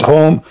 He went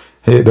home.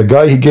 The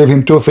guy, he gave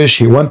him 2 fish.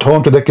 He went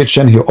home to the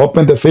kitchen. He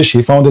opened the fish.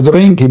 He found his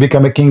ring. He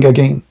became a king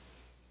again.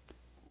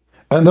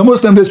 And the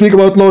Muslims, they speak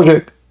about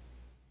logic.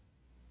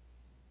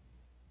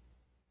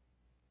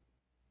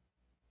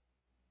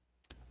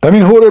 I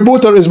mean, whose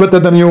rebooter is better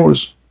than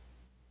yours?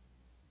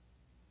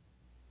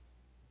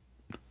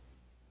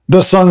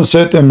 The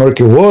sunset in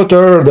murky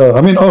water.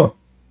 I mean, oh,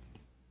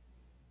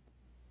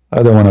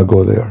 I don't want to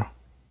go there.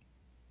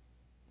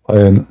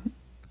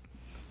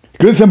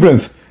 Christian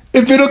Prince,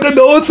 if you look at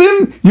the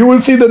ocean, you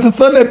will see that the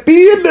sun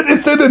appeared and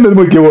it said in the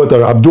murky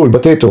water. Abdul,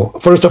 potato.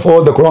 First of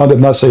all, the Quran did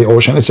not say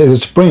ocean. It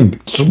says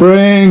spring.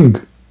 Spring.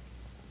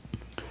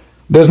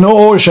 There's no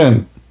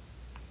ocean.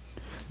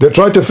 They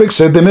try to fix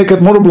it. They make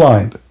it more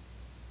blind.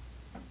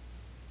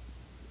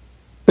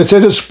 It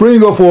says a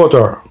spring of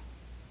water.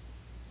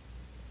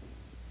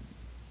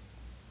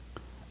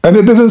 And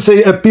it doesn't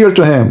say appear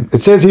to him.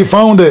 It says he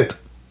found it.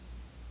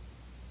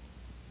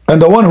 And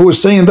the one who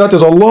is saying that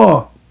is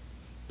Allah.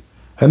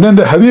 And then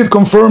the hadith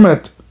confirm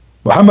it.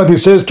 Muhammad, he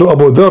says to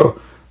Abu Dhar,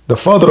 the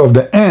father of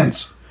the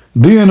ants,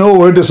 do you know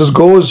where this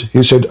goes?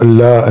 He said,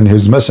 Allah and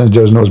his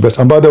messengers knows best.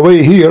 And by the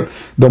way, here,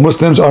 the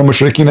Muslims are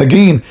mushrikeen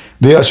again.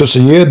 They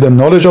associate the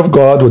knowledge of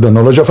God with the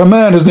knowledge of a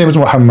man. His name is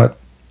Muhammad.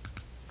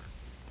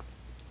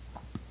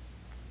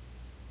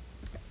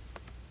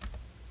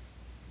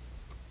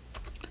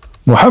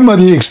 Muhammad,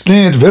 he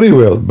explained it very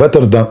well,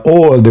 better than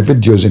all the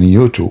videos in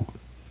YouTube.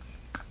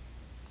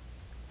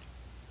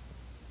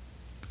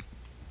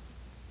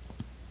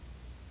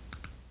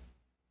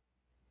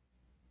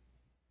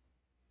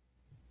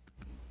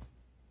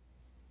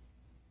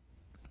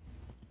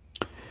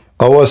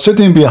 I was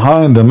sitting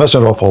behind the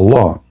Messenger of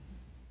Allah,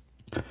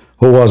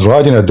 who was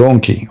riding a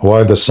donkey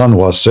while the sun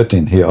was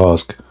setting. He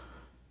asked,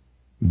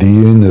 do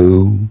you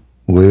know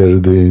where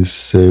they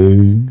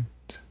said?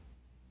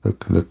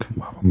 Look,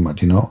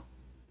 Muhammad, you know,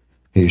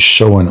 he's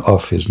showing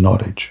off his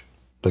knowledge.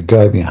 The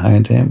guy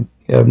behind him,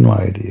 he have no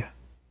idea.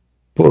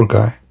 Poor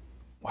guy.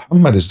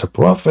 Muhammad is the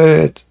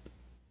prophet.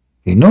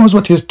 He knows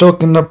what he's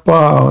talking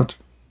about.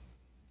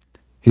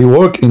 He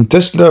worked in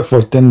Tesla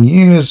for 10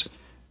 years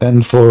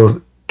and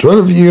for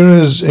 12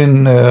 years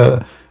in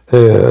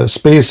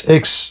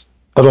SpaceX.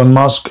 Elon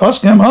Musk.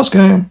 Ask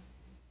him.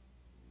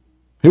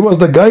 He was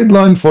the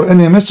guideline for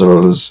any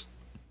missiles.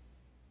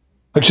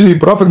 Actually,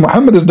 Prophet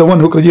Muhammad is the one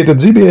who created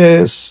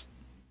GPS.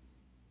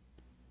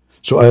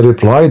 So I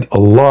replied,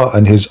 Allah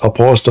and his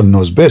apostle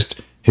knows best.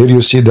 Here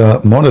you see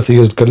the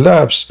monotheist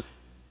collapse.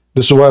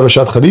 This is why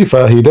Rashad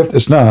Khalifa, he left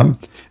Islam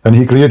and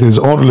he created his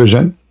own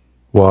religion.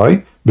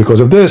 Why? Because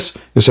of this.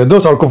 He said,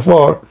 those are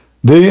kuffar.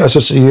 They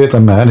associate a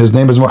man, his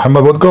name is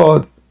Muhammad, with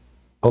God.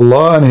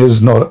 Allah and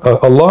his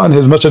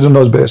messenger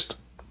knows best.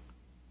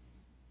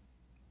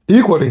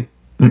 Equally.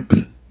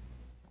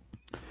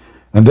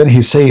 And then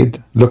he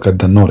said, look at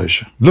the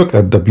knowledge. Look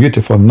at the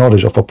beautiful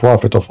knowledge of a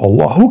prophet of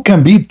Allah. Who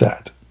can beat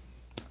that?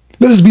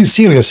 Let us be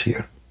serious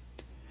here.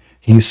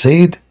 He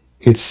said,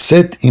 it's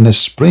set in a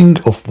spring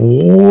of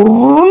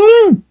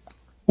water,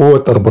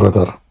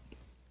 brother.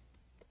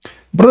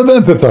 Brother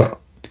and sister.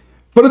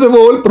 First of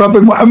all,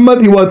 Prophet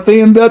Muhammad, he was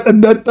saying that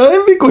at that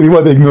time because he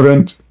was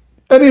ignorant.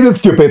 And he is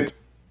stupid.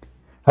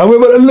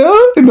 However,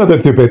 Allah is not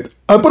stupid.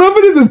 A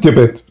prophet is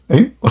stupid.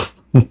 Eh?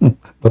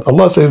 But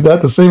Allah says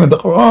that the same in the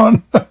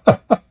Quran.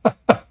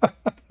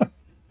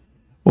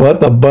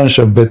 What a bunch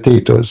of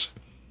potatoes.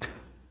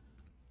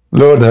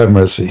 Lord have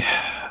mercy.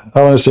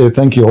 I want to say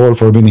thank you all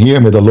for being here.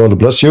 May the Lord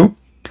bless you.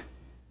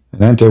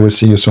 And until we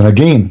see you soon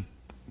again.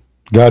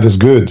 God is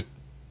good.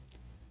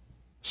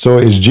 So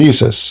is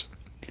Jesus.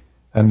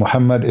 And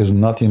Muhammad is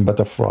nothing but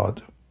a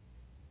fraud.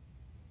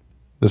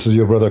 This is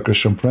your brother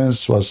Christian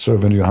Prince, was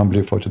serving you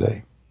humbly for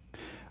today.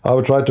 I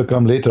will try to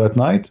come later at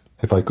night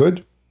if I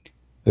could.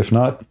 If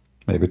not,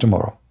 maybe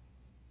tomorrow.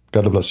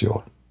 God bless you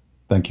all.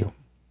 Thank you.